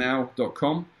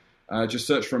salemnow.com. Just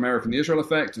search for American: The Israel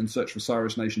Effect and search for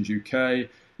Cyrus Nations UK.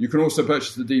 You can also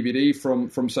purchase the DVD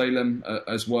from Salem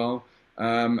as well.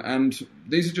 And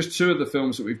these are just two of the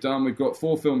films that we've done. We've got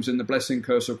 4 films in the Blessing,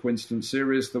 Curse or Coincidence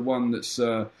series. The one that's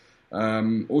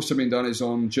Also been done is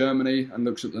on Germany and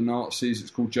looks at the Nazis.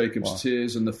 It's called Jacob's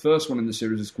Tears, and the first one in the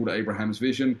series is called Abraham's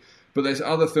Vision. But there's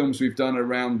other films we've done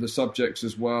around the subjects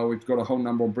as well. We've got a whole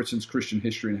number on Britain's Christian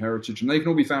history and heritage, and they can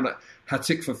all be found at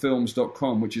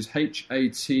hatikvahfilms.com, which is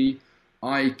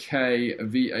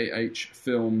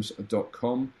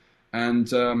hatikvahfilms.com.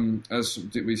 And as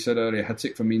we said earlier,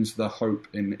 Hatikvah means the hope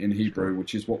in Hebrew,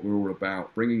 which is what we're all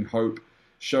about, bringing hope,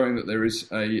 showing that there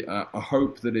is a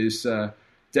hope that is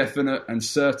definite and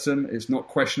certain. It's not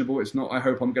questionable. It's not, I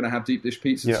hope I'm going to have deep dish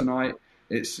pizza tonight.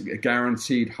 It's a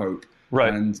guaranteed hope.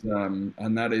 Right. And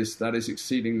that is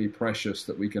exceedingly precious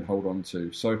that we can hold on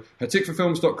to. So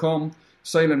hatikvahfilms.com,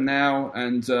 Salem now,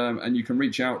 and you can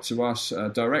reach out to us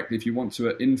directly if you want to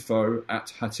at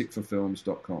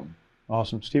info@hatikvahfilms.com.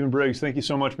 Awesome. Stephen Briggs, thank you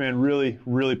so much, man. Really,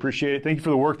 really appreciate it. Thank you for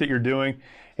the work that you're doing,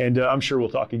 and I'm sure we'll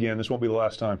talk again. This won't be the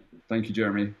last time. Thank you,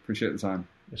 Jeremy. Appreciate the time.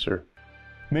 Yes, sir.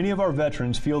 Many of our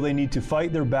veterans feel they need to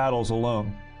fight their battles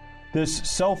alone. This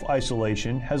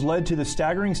self-isolation has led to the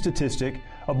staggering statistic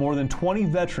of more than 20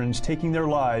 veterans taking their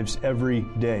lives every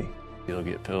day. They'll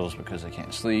get pills because they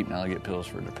can't sleep. Now they get pills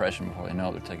for depression. Before they know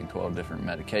it, they're taking 12 different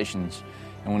medications.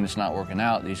 And when it's not working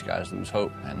out, these guys lose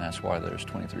hope. And that's why there's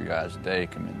 23 guys a day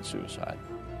committing suicide.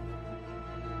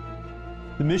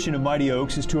 The mission of Mighty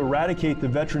Oaks is to eradicate the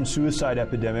veteran suicide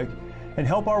epidemic and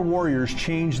help our warriors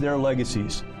change their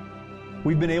legacies.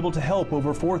 We've been able to help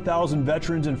over 4,000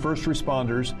 veterans and first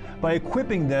responders by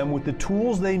equipping them with the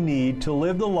tools they need to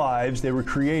live the lives they were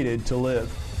created to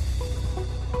live.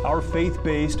 Our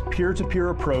faith-based, peer-to-peer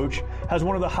approach has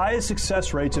one of the highest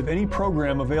success rates of any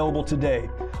program available today,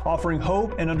 offering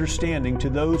hope and understanding to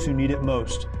those who need it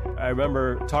most. I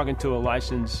remember talking to a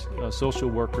licensed social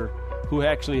worker who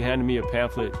actually handed me a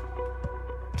pamphlet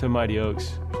to Mighty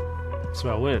Oaks. So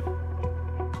I went,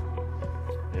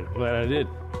 and I'm glad I did.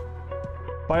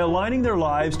 By aligning their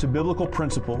lives to biblical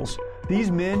principles,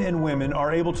 these men and women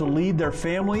are able to lead their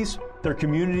families, their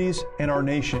communities, and our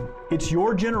nation. It's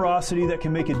your generosity that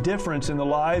can make a difference in the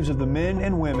lives of the men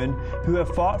and women who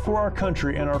have fought for our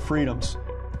country and our freedoms.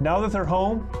 Now that they're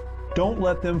home, don't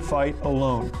let them fight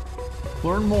alone.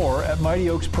 Learn more at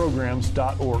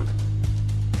mightyoaksprograms.org.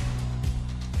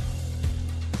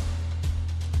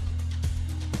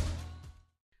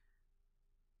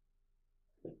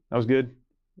 That was good,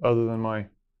 other than my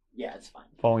it's fine.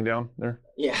 Falling down there?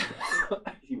 Yeah.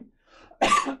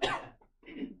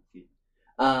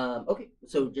 Okay,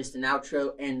 so just an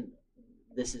outro, and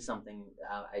this is something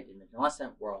I didn't mention last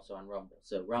time. We're also on Rumble.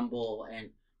 So Rumble, and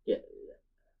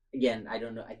again, I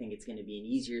don't know. I think it's going to be an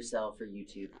easier sell for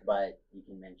YouTube, but you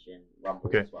can mention Rumble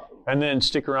as well. And then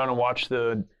stick around and watch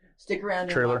the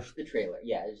trailer. And watch the trailer.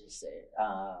 Yeah, I was just say,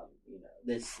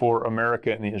 this for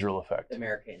America and the Israel Effect.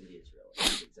 America and the Israel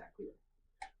Effect, exactly.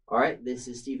 All right, this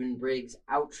is Stephen Briggs'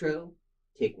 outro.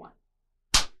 Take one.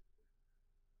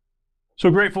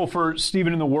 So grateful for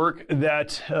Stephen and the work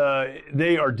that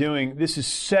they are doing. This is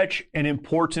such an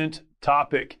important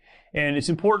topic, and it's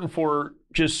important for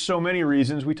just so many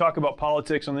reasons. We talk about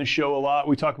politics on this show a lot.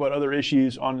 We talk about other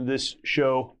issues on this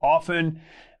show often.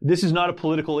 This is not a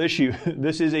political issue.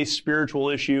 This is a spiritual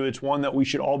issue. It's one that we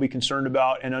should all be concerned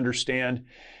about and understand.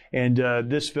 And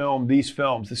this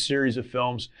series of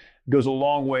films, goes a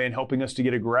long way in helping us to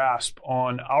get a grasp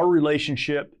on our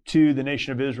relationship to the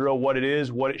nation of Israel, what it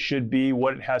is, what it should be,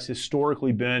 what it has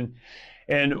historically been,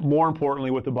 and more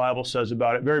importantly, what the Bible says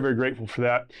about it. Very, very grateful for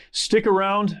that. Stick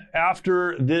around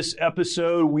after this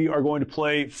episode. We are going to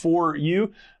play for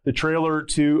you the trailer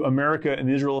to America and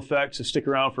the Israel Effect, so stick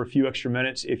around for a few extra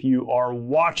minutes if you are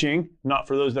watching, not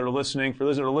for those that are listening. For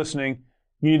those that are listening,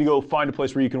 you need to go find a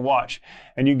place where you can watch,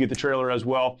 and you can get the trailer as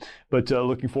well. But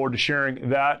looking forward to sharing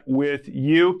that with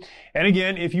you. And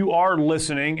again, if you are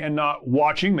listening and not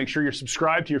watching, make sure you're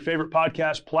subscribed to your favorite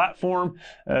podcast platform.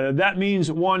 That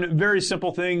means one very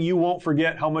simple thing. You won't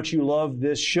forget how much you love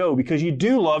this show, because you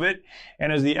do love it.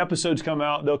 And as the episodes come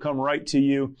out, they'll come right to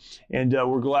you. And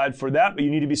we're glad for that, but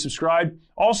you need to be subscribed.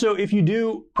 Also, if you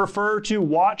do prefer to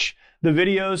watch the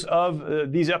videos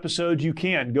of these episodes, you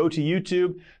can go to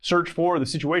YouTube, search for The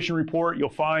Situation Report. You'll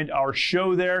find our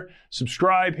show there.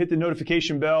 Subscribe, hit the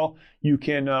notification bell. You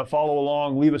can follow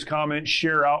along, leave us comments,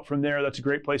 share out from there. That's a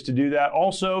great place to do that.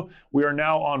 Also, we are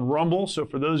now on Rumble. So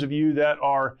for those of you that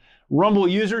are Rumble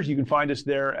users, you can find us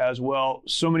there as well.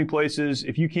 So many places.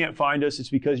 If you can't find us, it's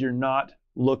because you're not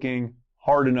looking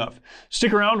hard enough.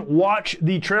 Stick around, watch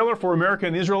the trailer for America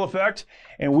and the Israel Effect,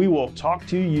 and we will talk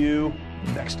to you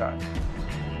next time.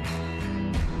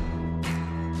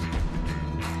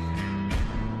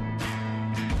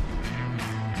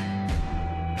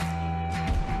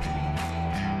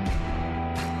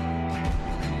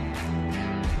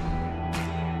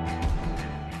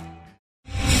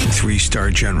 3-star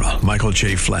general Michael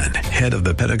J. Flynn, head of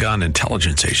the Pentagon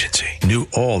Intelligence Agency, knew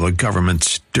all the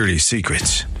government's dirty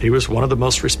secrets. He was one of the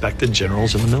most respected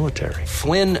generals in the military.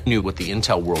 Flynn knew what the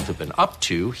intel world had been up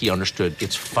to. He understood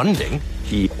its funding.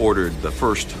 He ordered the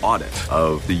first audit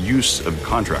of the use of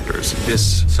contractors.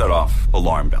 This set off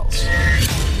alarm bells.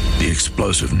 The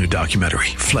explosive new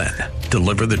documentary, Flynn,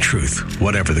 Deliver the Truth,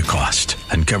 Whatever the Cost,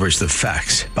 uncovers the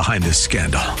facts behind this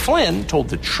scandal. Flynn told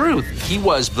the truth. He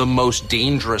was the most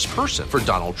dangerous person for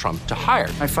Donald Trump to hire.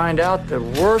 I find out the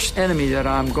worst enemy that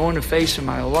I'm going to face in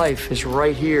my life is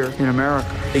right here in America.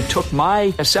 They took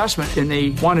my assessment and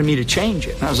they wanted me to change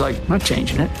it. And I was like, I'm not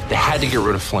changing it. They had to get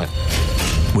rid of Flynn.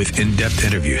 With in-depth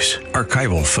interviews,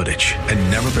 archival footage,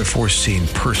 and never-before-seen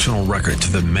personal records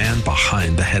of the man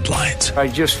behind the headlines. I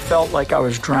just felt like I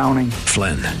was drowning.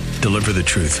 Flynn, Deliver the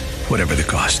Truth, Whatever the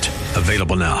Cost.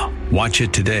 Available now. Watch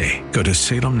it today. Go to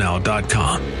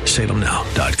salemnow.com.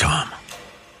 salemnow.com.